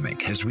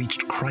epidemic has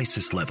reached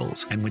crisis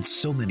levels, and with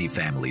so many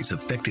families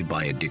affected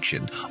by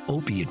addiction,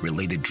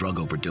 opiate-related drug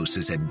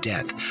overdoses, and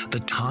death, the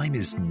time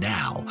is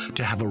now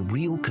to have a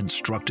real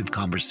constructive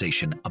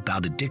conversation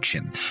about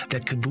addiction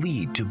that could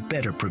lead to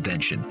better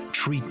prevention,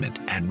 treatment,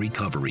 and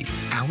recovery.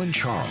 Alan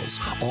Charles,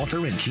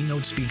 author and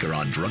keynote speaker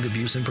on drug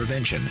abuse and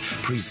prevention,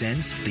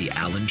 presents The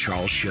Alan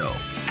Charles Show.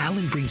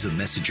 Alan brings a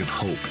message of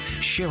hope,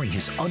 sharing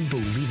his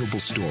unbelievable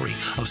story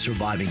of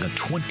surviving a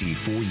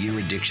 24-year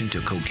addiction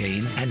to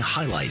cocaine and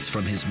highlights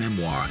from his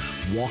memoir,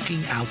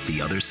 Walking Out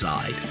the Other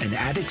Side, an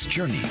addict's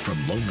journey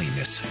from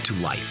loneliness to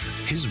life.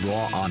 His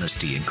raw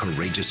honesty and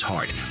courageous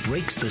heart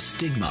breaks the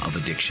stigma of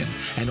addiction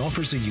and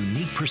offers a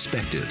unique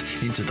perspective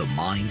into the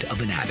mind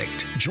of an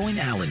addict. Join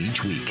Alan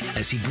each week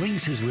as he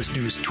brings his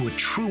listeners to a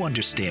true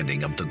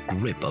understanding of the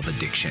grip of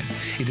addiction.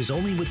 It is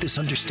only with this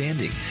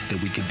understanding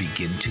that we can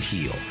begin to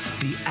heal.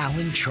 The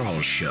Alan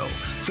Charles Show,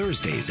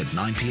 Thursdays at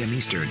 9 p.m.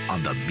 Eastern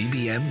on the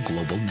BBM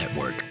Global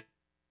Network.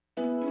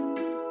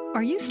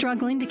 Are you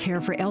struggling to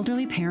care for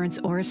elderly parents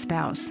or a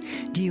spouse?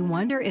 Do you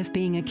wonder if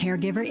being a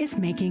caregiver is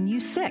making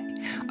you sick?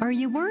 Are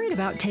you worried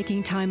about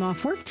taking time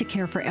off work to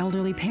care for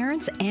elderly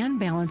parents and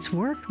balance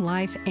work,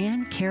 life,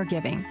 and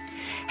caregiving?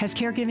 Has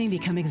caregiving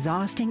become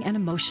exhausting and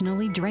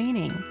emotionally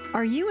draining?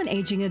 Are you an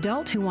aging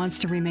adult who wants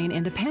to remain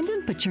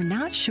independent, but you're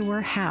not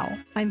sure how?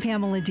 I'm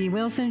Pamela D.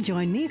 Wilson.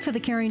 Join me for the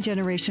Caring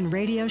Generation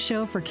radio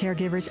show for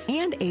caregivers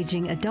and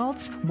aging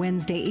adults,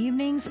 Wednesday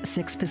evenings,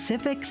 6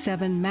 Pacific,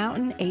 7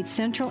 Mountain, 8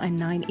 Central, and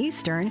 9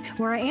 Eastern,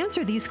 where I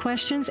answer these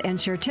questions and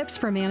share tips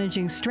for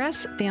managing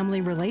stress,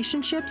 family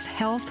relationships,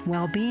 health,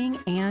 well-being,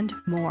 and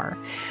more.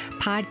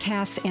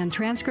 Podcasts and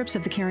transcripts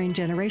of the Caring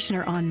Generation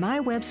are on my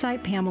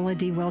website,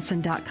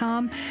 PamelaDWilson.com,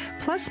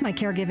 plus my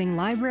caregiving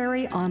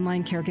library,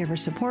 online caregiver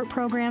support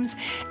programs,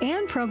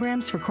 and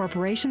programs for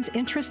corporations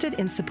interested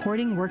in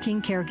supporting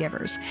working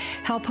caregivers.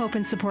 Help, hope,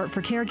 and support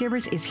for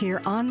caregivers is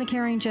here on the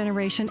Caring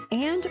Generation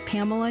and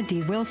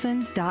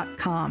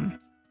PamelaDWilson.com.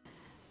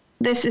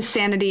 This is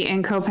Sanity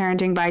in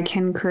Co-Parenting by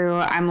Kin Crew.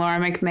 I'm Laura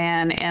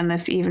McMahon, and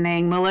this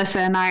evening,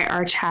 Melissa and I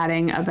are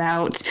chatting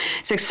about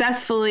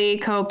successfully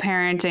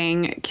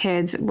co-parenting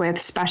kids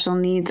with special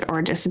needs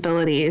or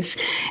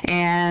disabilities.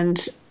 And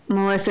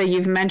Melissa,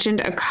 you've mentioned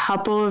a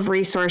couple of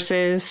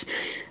resources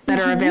that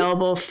are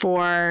available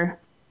for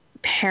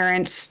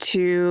parents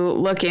to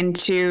look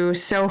into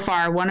so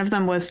far. One of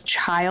them was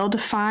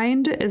Child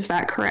Find. Is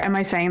that correct? Am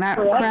I saying that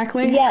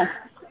correctly? Yes.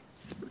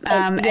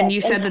 And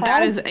you said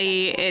that is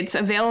it's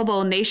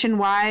available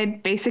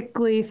nationwide,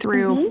 basically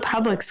through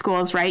public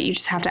schools, right? You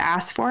just have to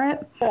ask for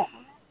it. Correct.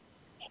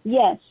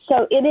 Yes.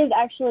 So it is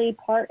actually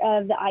part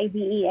of the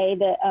IDEA,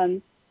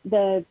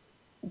 the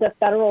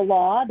federal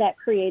law that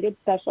created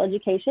special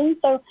education.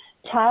 So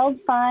Child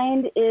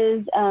Find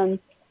is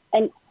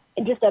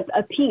just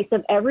a piece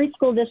of every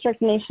school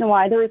district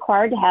nationwide. They're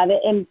required to have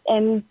it, and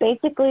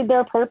basically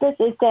their purpose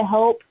is to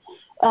help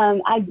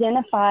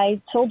identify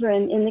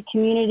children in the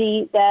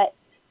community that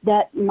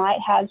might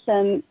have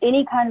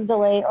any kind of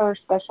delay or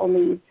special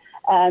needs.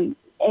 And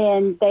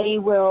they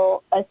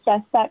will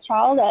assess that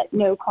child at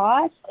no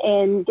cost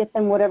and get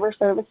them whatever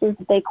services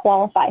that they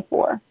qualify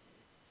for.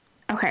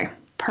 Okay,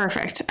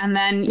 perfect. And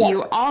then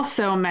you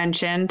also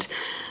mentioned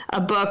a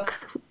book,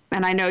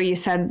 and I know you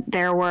said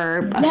there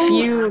were a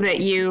few that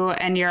you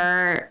and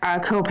your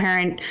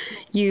co-parent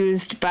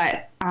used,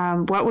 but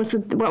what was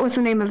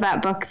the name of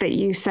that book that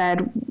you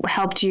said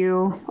helped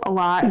you a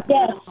lot?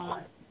 Yes.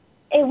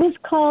 It was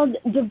called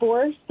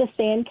Divorce the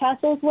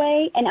Sandcastles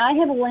Way, and I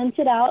have lent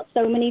it out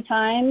so many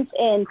times,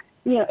 and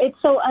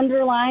it's so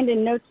underlined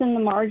and notes in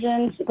the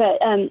margins, but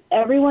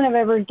everyone I've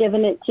ever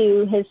given it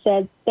to has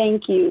said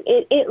thank you.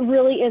 It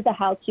really is a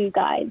how-to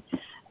guide.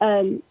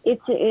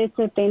 It's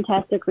a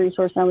fantastic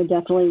resource. I would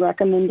definitely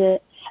recommend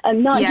it.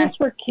 not Yes, just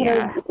for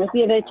kids if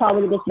you have a child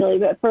with a disability,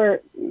 but for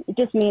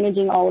just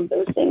managing all of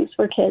those things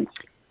for kids.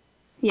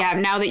 Yeah,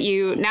 now that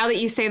you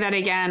say that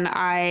again,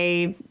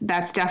 I've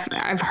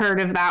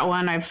heard of that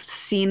one. I've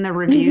seen the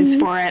reviews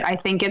for it. I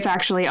think it's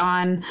actually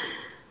on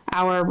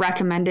our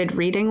recommended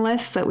reading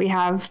list that we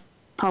have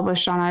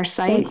published on our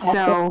site.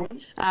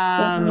 Fantastic.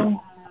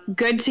 So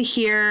good to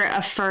hear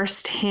a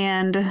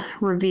first-hand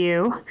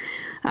review.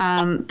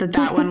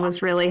 That one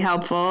was really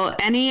helpful.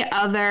 Any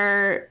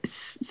other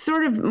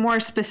sort of more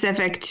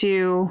specific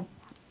to,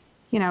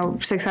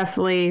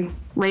 successfully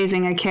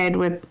raising a kid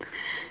with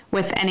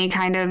any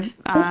kind of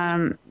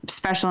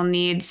special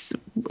needs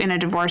in a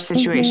divorce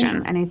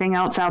situation? Anything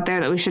else out there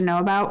that we should know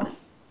about?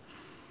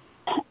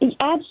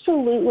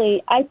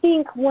 Absolutely. I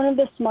think one of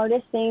the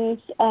smartest things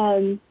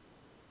that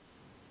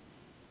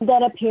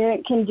a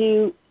parent can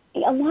do,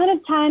 a lot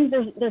of times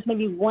there's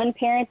maybe one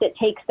parent that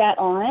takes that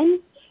on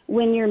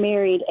when you're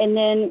married. And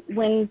then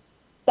when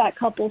that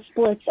couple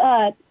splits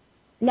up,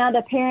 now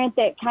the parent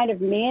that kind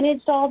of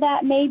managed all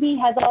that maybe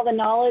has all the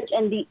knowledge,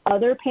 and the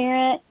other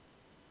parent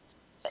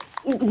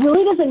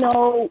really doesn't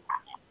know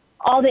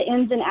all the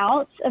ins and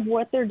outs of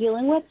what they're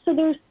dealing with. So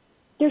there's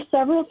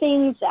several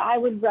things that I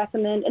would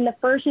recommend. And the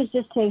first is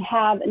just to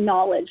have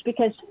knowledge,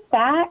 because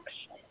facts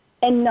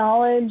and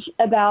knowledge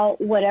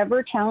about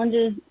whatever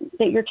challenges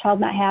that your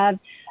child might have,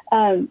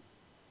 it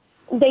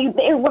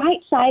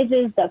right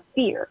sizes the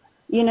fear,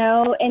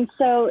 And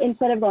so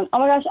instead of going, oh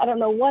my gosh, I don't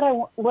know what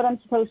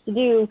I'm supposed to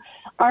do,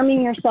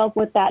 arming yourself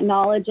with that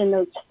knowledge and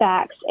those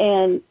facts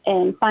and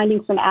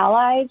finding some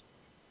allies,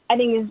 I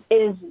think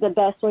is the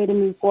best way to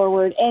move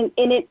forward. And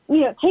it,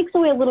 takes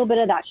away a little bit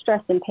of that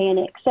stress and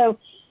panic. So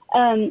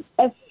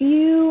a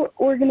few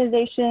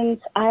organizations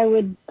I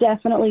would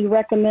definitely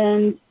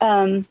recommend.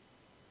 I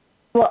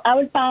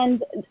would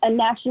find a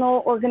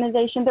national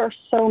organization. There are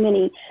so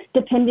many,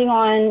 depending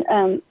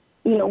on,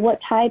 what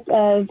type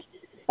of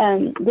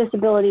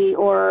disability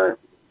or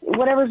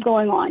whatever's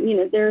going on.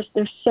 There's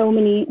so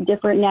many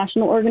different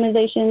national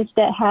organizations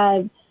that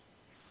have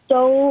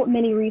so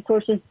many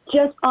resources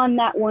just on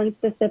that one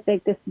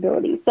specific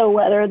disability. So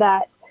whether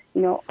that's,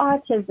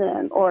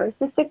 autism or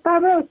cystic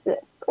fibrosis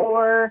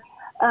or,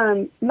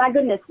 my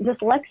goodness,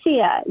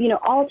 dyslexia,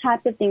 all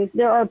types of things.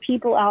 There are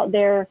people out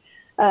there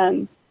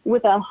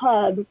with a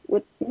hub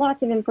with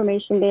lots of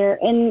information there,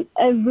 and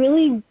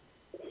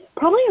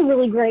probably a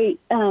really great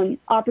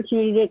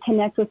opportunity to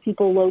connect with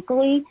people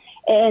locally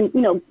and,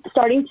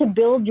 starting to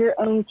build your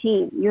own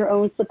team, your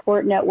own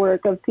support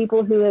network of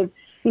people who have,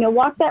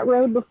 walk that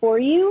road before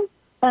you,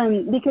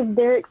 because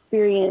their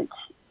experience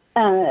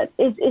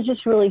is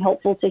just really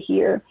helpful to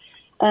hear.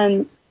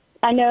 I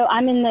know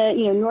I'm in the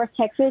North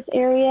Texas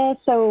area,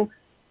 so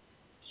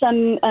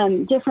some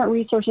different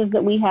resources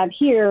that we have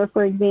here,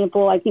 for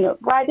example,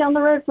 right down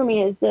the road from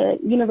me is the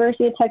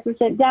University of Texas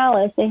at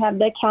Dallas. They have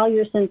the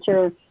Collier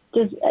Center,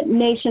 just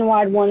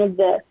nationwide one of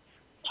the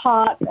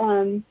top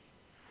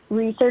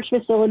research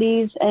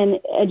facilities and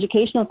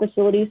educational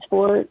facilities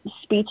for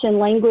speech and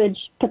language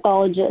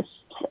pathologists.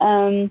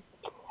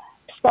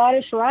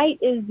 Scottish Rite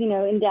is,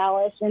 in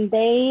Dallas, and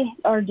they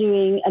are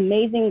doing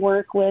amazing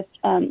work with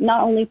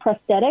not only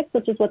prosthetics,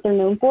 which is what they're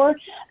known for,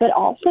 but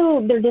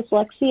also their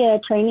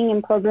dyslexia training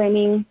and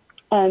programming,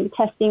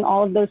 testing,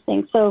 all of those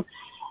things. So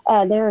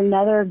they're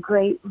another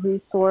great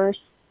resource.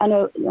 I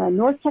know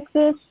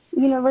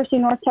University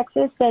of North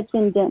Texas, that's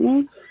in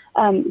Denton,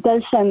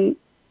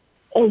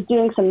 is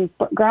doing some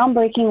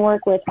groundbreaking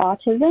work with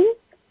autism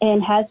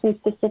and has some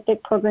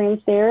specific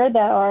programs there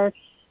that are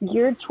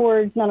geared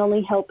towards not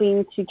only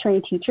helping to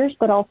train teachers,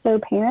 but also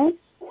parents.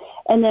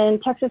 And then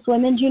Texas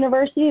Women's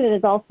University, that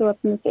is also up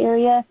in this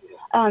area,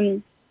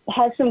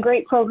 has some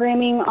great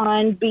programming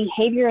on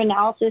behavior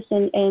analysis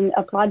and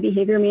applied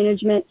behavior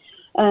management.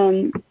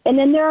 And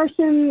then there are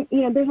some,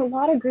 there's a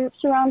lot of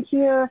groups around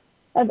here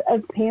of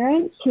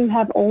parents who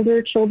have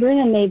older children,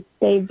 and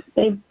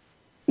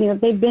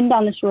they've been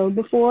down this road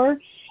before,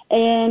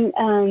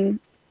 and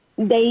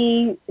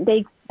they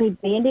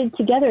banded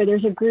together.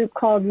 There's a group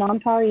called Non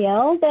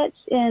Pariel that's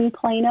in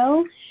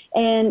Plano,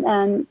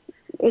 and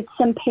it's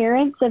some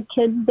parents of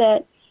kids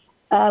that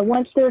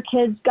once their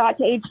kids got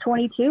to age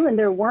 22 and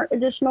there weren't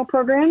additional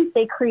programs,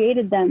 they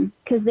created them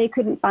because they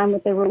couldn't find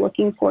what they were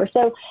looking for.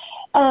 So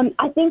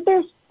I think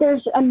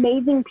there's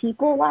amazing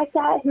people like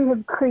that who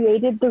have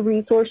created the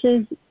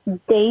resources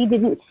they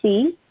didn't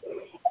see,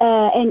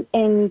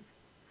 and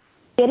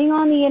getting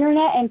on the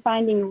internet and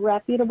finding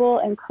reputable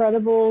and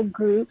credible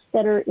groups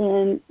that are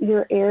in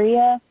your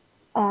area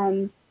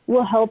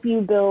will help you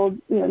build,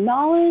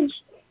 knowledge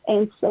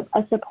and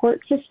a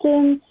support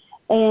system,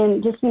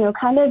 and just,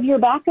 kind of your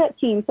backup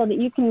team so that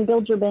you can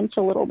build your bench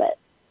a little bit.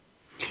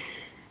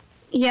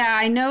 Yeah,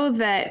 I know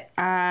that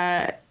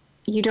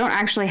you don't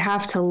actually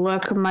have to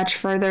look much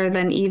further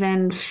than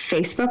even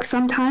Facebook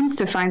sometimes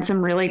to find some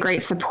really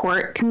great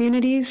support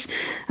communities.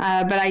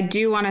 But I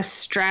do want to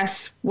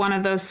stress one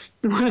of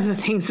the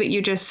things that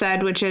you just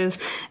said, which is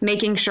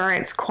making sure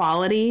it's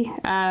quality.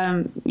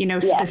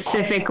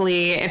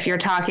 Specifically, if you're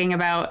talking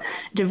about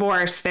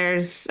divorce,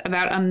 there's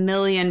about 1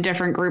 million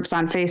different groups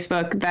on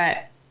Facebook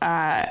that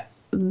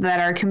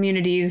are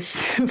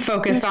communities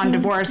focused on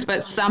divorce,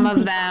 but some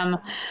of them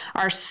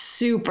are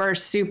super,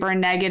 super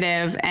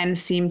negative and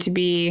seem to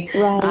be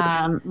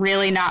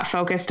really not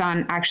focused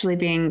on actually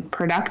being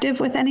productive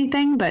with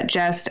anything, but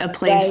just a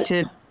place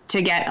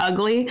to get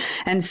ugly.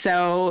 And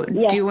so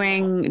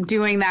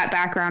doing that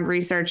background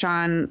research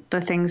on the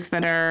things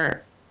that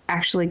are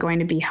actually going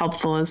to be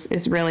helpful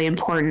is really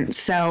important.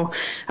 So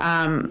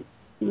the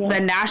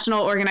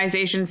national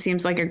organization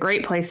seems like a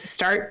great place to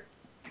start.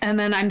 And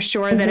then I'm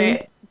sure that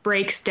it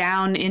breaks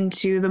down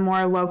into the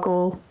more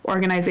local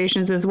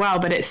organizations as well.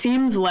 But it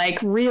seems like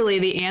really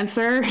the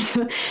answer,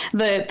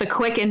 the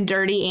quick and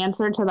dirty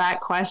answer to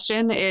that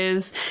question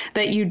is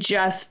that you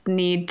just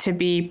need to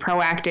be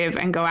proactive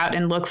and go out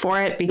and look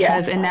for it,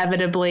 because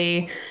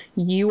inevitably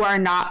you are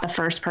not the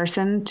first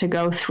person to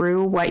go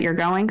through what you're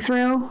going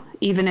through,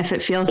 even if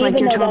it feels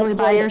like you're totally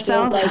by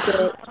yourself. That's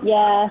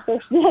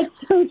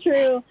so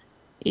true.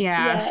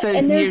 So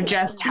you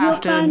just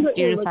have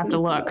to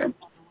look.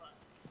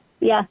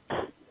 Yeah.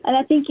 And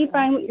I think you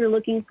find what you're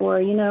looking for,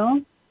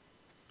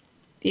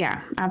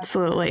 Yeah,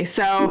 absolutely.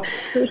 So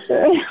for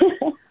sure.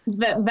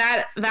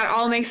 that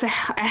all makes a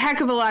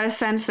heck of a lot of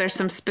sense. There's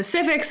some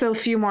specifics, a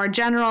few more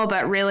general,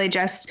 but really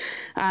just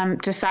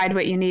decide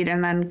what you need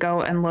and then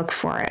go and look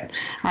for it.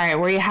 All right,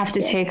 we have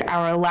to take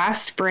our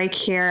last break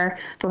here,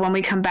 but when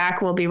we come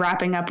back, we'll be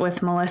wrapping up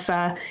with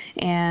Melissa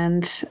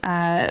and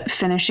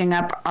finishing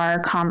up our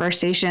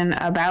conversation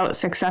about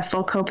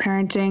successful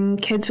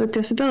co-parenting kids with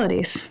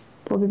disabilities.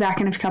 We'll be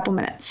back in a couple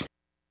minutes.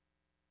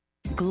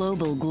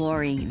 Global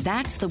Glory.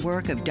 That's the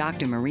work of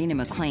Dr. Marina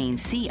McLean,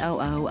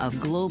 COO of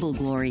Global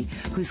Glory,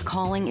 whose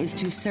calling is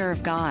to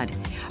serve God.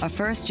 A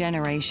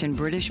first-generation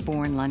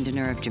British-born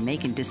Londoner of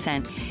Jamaican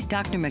descent,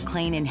 Dr.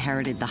 McLean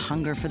inherited the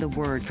hunger for the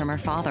Word from her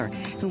father,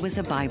 who was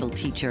a Bible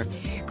teacher.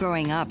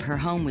 Growing up, her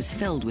home was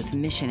filled with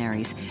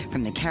missionaries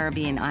from the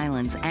Caribbean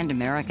islands and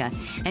America,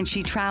 and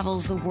she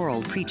travels the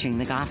world preaching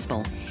the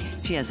gospel.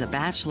 She has a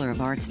Bachelor of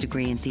Arts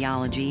degree in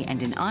theology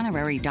and an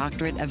honorary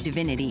doctorate of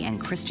divinity and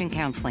Christian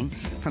counseling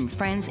from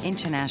Friends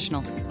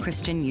International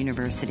Christian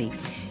University.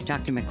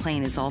 Dr.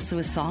 McLean is also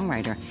a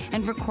songwriter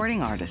and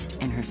recording artist,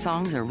 and her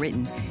songs are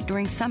written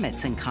during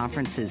summits and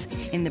conferences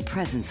in the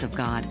presence of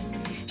God.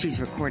 She's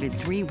recorded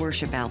 3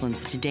 worship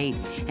albums to date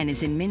and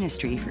is in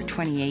ministry for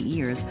 28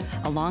 years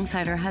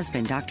alongside her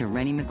husband, Dr.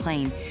 Rennie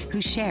McLean,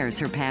 who shares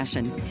her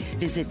passion.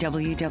 Visit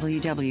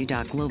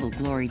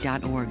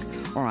www.globalglory.org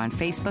or on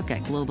Facebook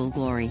at Global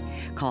Glory.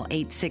 Call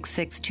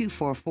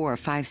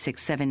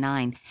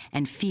 866-244-5679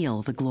 and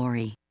feel the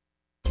glory.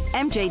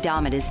 MJ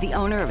Dommett is the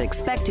owner of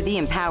Expect to be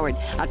Empowered,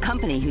 a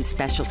company whose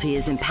specialty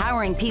is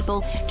empowering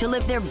people to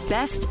live their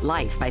best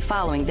life by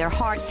following their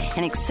heart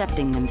and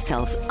accepting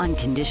themselves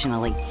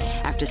unconditionally.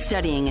 After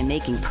studying and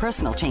making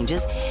personal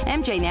changes,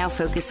 MJ now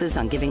focuses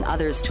on giving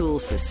others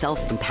tools for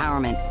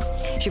self-empowerment.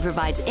 She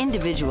provides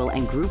individual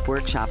and group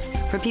workshops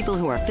for people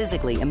who are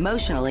physically,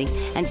 emotionally,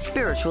 and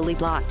spiritually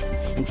blocked.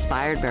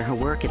 Inspired by her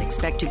work at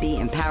Expect to be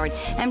Empowered,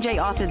 MJ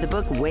authored the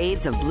book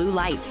Waves of Blue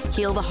Light,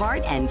 Heal the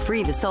Heart and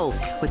Free the Soul,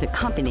 with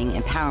accompanying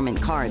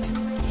empowerment cards.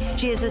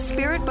 She is a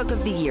Spirit Book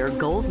of the Year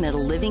Gold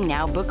Medal Living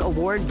Now Book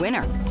Award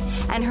winner.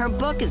 And her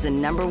book is a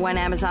 #1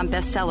 Amazon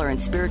bestseller in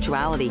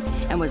spirituality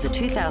and was a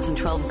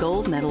 2012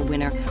 Gold Medal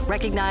winner,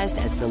 recognized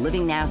as the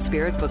Living Now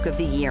Spirit Book of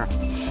the Year.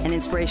 An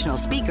inspirational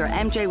speaker,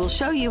 MJ will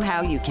show you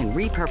how you can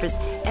repurpose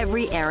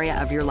every area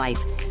of your life.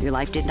 Your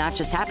life did not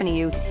just happen to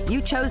you.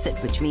 You chose it,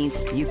 which means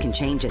you can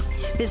change it.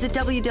 Visit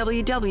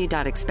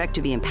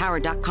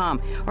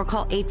www.expecttobeempowered.com or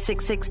call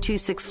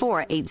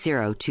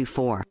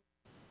 866-264-8024.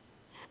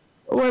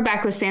 We're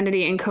back with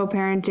Sanity and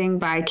Co-Parenting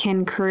by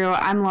Kin Crew.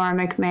 I'm Laura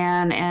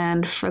McMahon,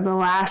 and for the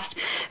last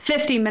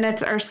 50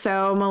 minutes or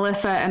so,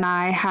 Melissa and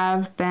I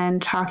have been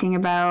talking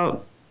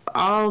about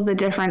all the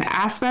different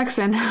aspects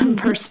and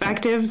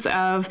perspectives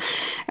of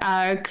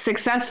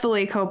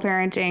successfully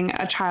co-parenting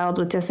a child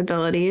with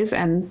disabilities.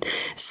 And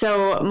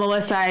so,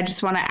 Melissa, I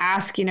just want to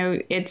ask,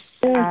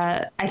 it's,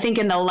 I think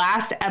in the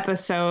last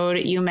episode,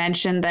 you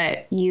mentioned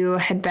that you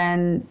had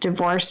been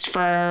divorced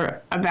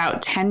for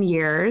about 10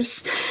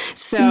 years.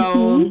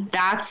 So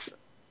that's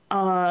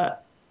a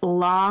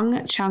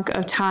long chunk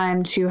of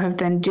time to have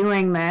been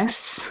doing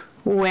this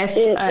with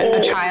a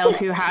child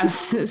who has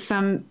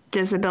some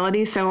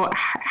disability. So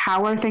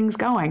how are things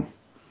going?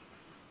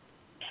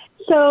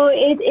 So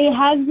it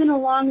has been a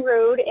long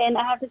road, and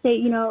I have to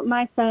say,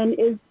 my son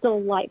is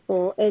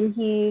delightful, and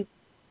he's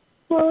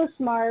so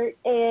smart,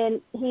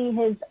 and he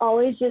has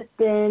always just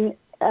been,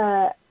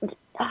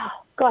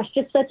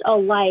 just such a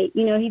light.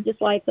 He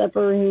just lights up a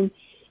room.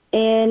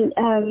 And,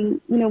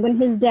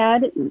 when his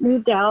dad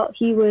moved out,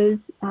 he was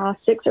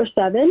 6 or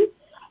 7,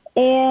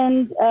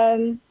 and,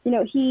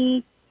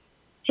 he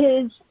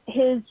his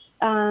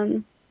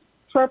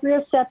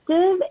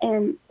proprioceptive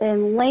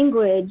and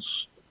language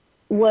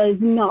was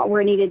not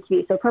where it needed to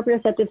be. So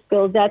proprioceptive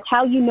skills, that's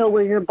how you know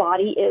where your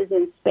body is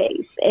in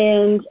space.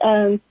 And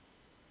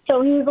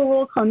so he was a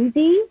little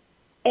clumsy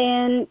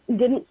and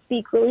didn't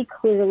speak really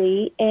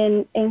clearly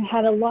and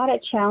had a lot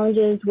of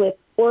challenges with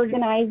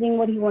organizing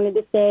what he wanted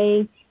to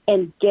say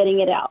and getting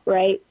it out,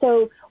 right?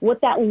 So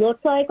what that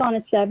looked like on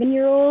a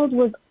 7-year-old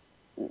was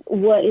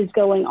what is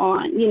going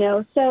on, you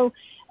know? So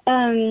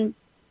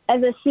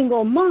as a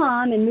single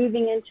mom and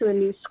moving into a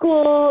new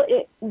school,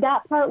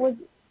 that part was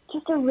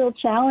just a real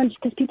challenge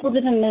because people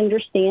didn't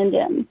understand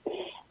him.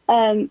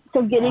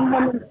 So getting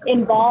him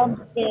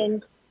involved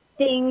in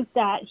things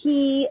that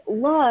he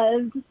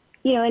loved,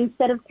 you know,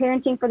 instead of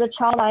parenting for the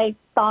child I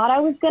thought I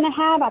was going to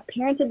have, I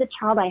parented the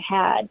child I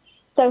had.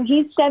 So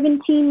he's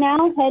 17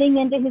 now, heading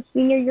into his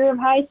senior year of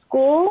high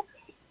school,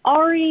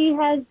 already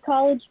has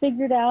college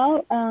figured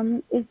out,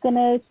 is going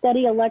to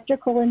study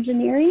electrical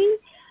engineering.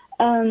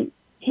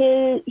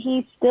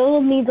 He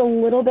still needs a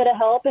little bit of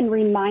help and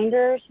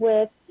reminders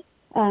with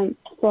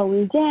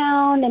slowing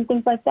down and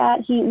things like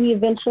that. We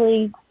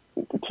eventually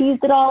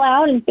teased it all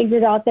out and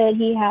figured out that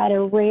he had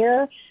a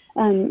rare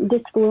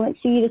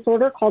disfluency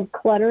disorder called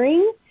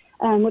cluttering,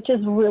 which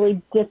is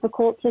really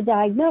difficult to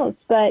diagnose.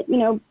 But, you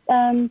know,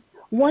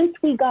 once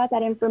we got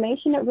that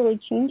information, it really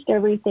changed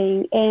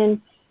everything. And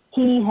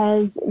he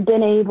has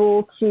been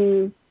able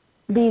to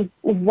be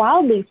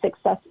wildly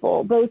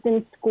successful, both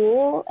in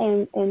school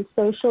and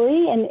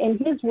socially. And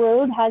his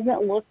road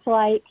hasn't looked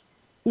like,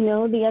 you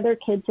know, the other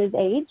kids his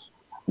age.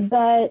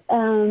 But,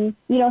 you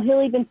know,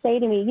 he'll even say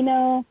to me, you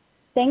know,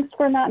 thanks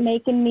for not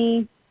making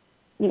me,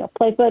 you know,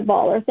 play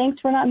football, or thanks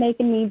for not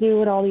making me do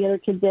what all the other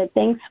kids did.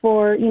 Thanks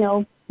for, you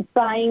know,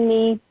 buying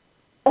me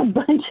a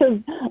bunch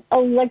of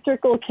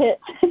electrical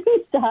kits and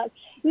stuff,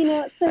 you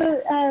know.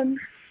 So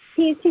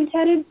he's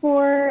headed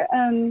for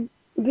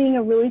being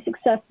a really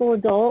successful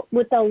adult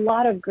with a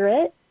lot of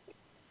grit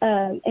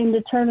and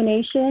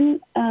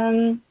determination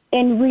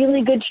and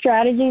really good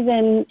strategies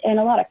and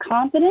a lot of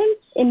confidence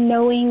in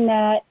knowing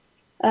that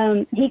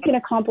he can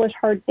accomplish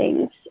hard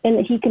things and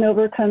that he can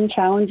overcome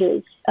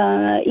challenges,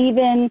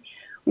 even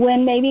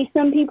when maybe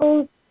some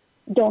people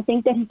don't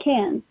think that he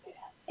can.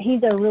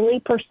 He's a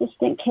really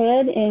persistent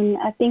kid, and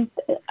I think,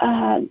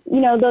 you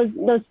know,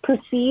 those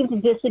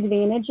perceived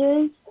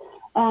disadvantages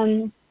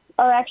are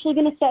actually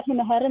going to set him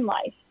ahead in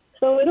life.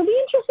 So it'll be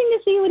interesting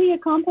to see what he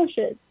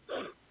accomplishes.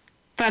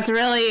 That's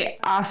really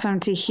awesome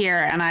to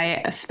hear, and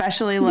I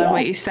especially love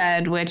what you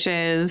said, which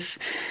is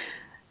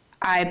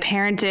I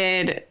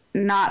parented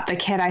not the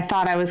kid I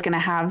thought I was going to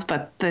have,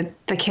 but the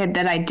kid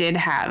that I did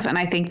have. And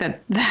I think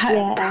that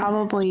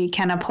probably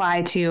can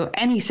apply to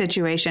any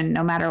situation,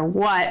 no matter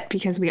what,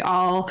 because we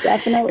all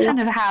kind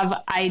of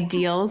have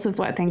ideals of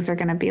what things are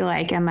going to be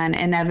like. And then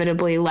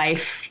inevitably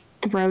life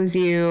throws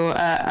you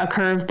a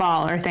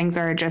curveball, or things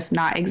are just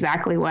not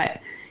exactly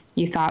what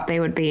you thought they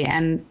would be.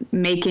 And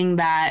making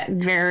that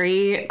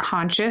very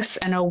conscious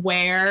and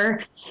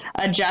aware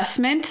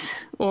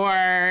adjustment,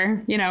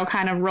 or, you know,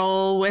 kind of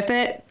roll with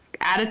it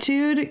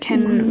attitude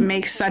can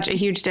make such a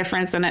huge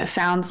difference. And it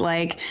sounds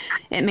like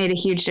it made a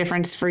huge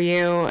difference for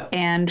you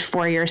and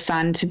for your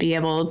son to be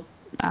able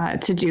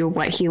to do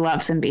what he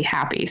loves and be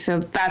happy. So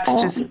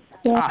that's just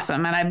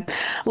awesome. And I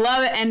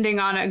love ending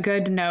on a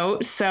good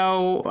note.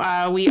 So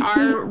we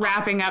are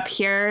wrapping up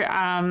here.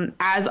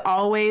 As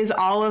always,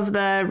 all of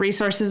the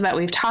resources that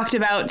we've talked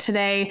about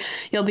today,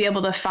 you'll be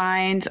able to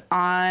find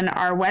on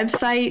our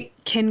website,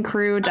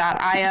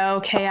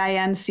 kincrew.io,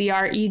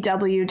 kincrew.io.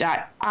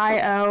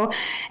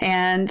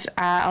 And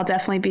I'll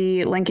definitely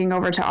be linking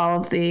over to all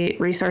of the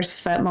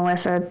resources that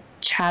Melissa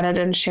chatted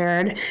and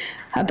shared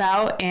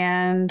about.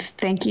 And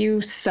thank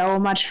you so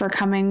much for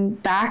coming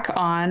back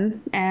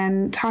on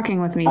and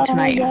talking with me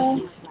tonight. Yeah.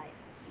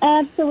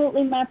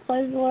 Absolutely, my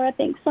pleasure, Laura.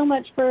 Thanks so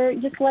much for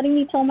just letting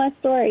me tell my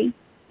story.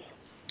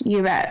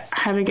 You bet.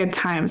 Had a good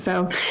time.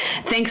 So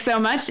thanks so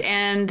much.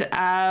 And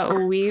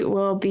we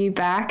will be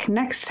back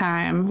next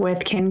time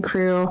with Kin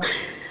Crew,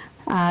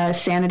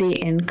 Sanity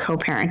in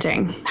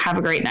Co-Parenting. Have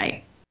a great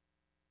night.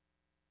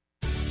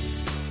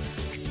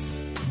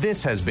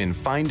 This has been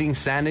Finding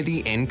Sanity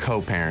in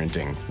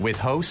Co-Parenting with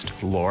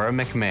host Laura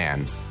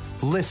McMahon.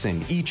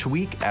 Listen each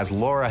week as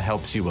Laura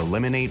helps you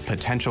eliminate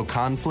potential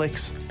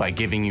conflicts by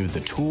giving you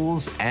the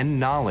tools and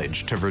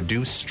knowledge to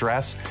reduce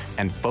stress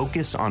and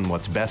focus on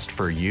what's best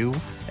for you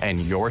and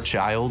your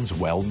child's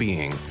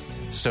well-being.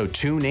 So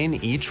tune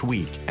in each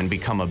week and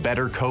become a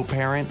better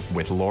co-parent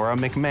with Laura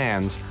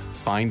McMahon's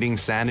Finding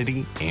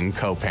Sanity in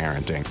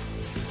Co-Parenting.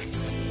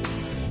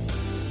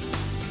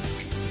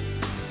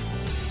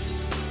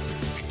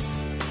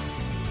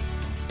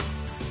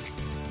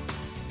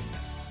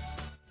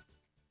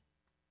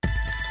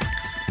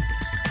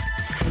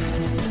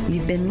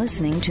 You've been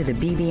listening to the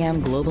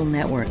BBM Global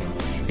Network.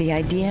 The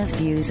ideas,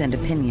 views, and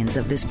opinions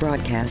of this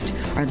broadcast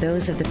are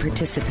those of the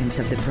participants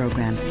of the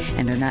program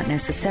and are not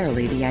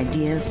necessarily the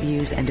ideas,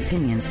 views, and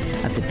opinions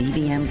of the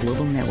BBM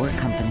Global Network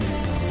Company.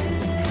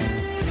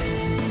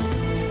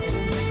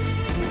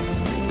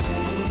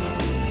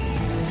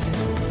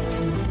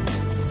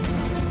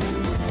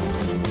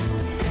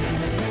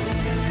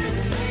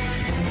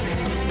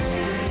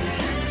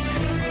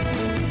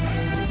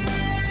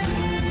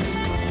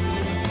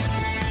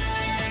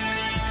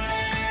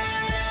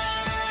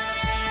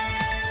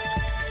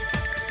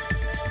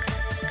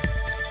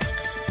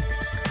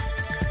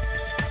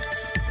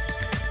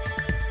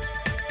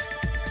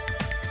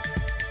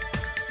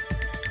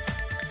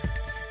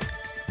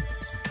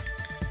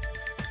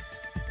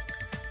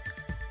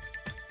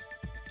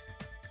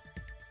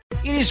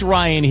 It is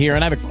Ryan here,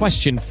 and I have a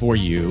question for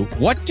you.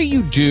 What do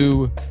you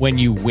do when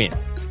you win?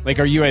 Like,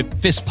 are you a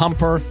fist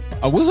pumper,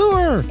 a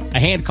woohooer, a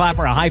hand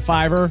clapper, a high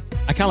fiver?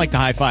 I kind of like the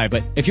high five,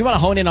 but if you want to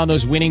hone in on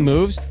those winning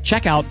moves,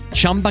 check out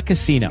Chumba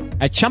Casino.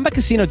 At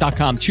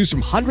ChumbaCasino.com, choose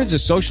from hundreds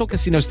of social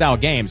casino-style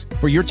games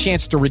for your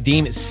chance to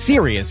redeem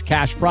serious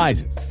cash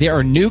prizes. There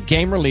are new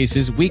game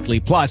releases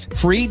weekly, plus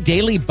free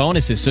daily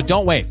bonuses. So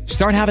don't wait.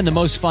 Start having the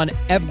most fun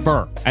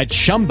ever at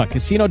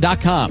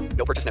ChumbaCasino.com.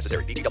 No purchase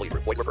necessary. VGW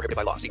Group. Void where prohibited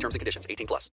by law. See terms and conditions. 18+.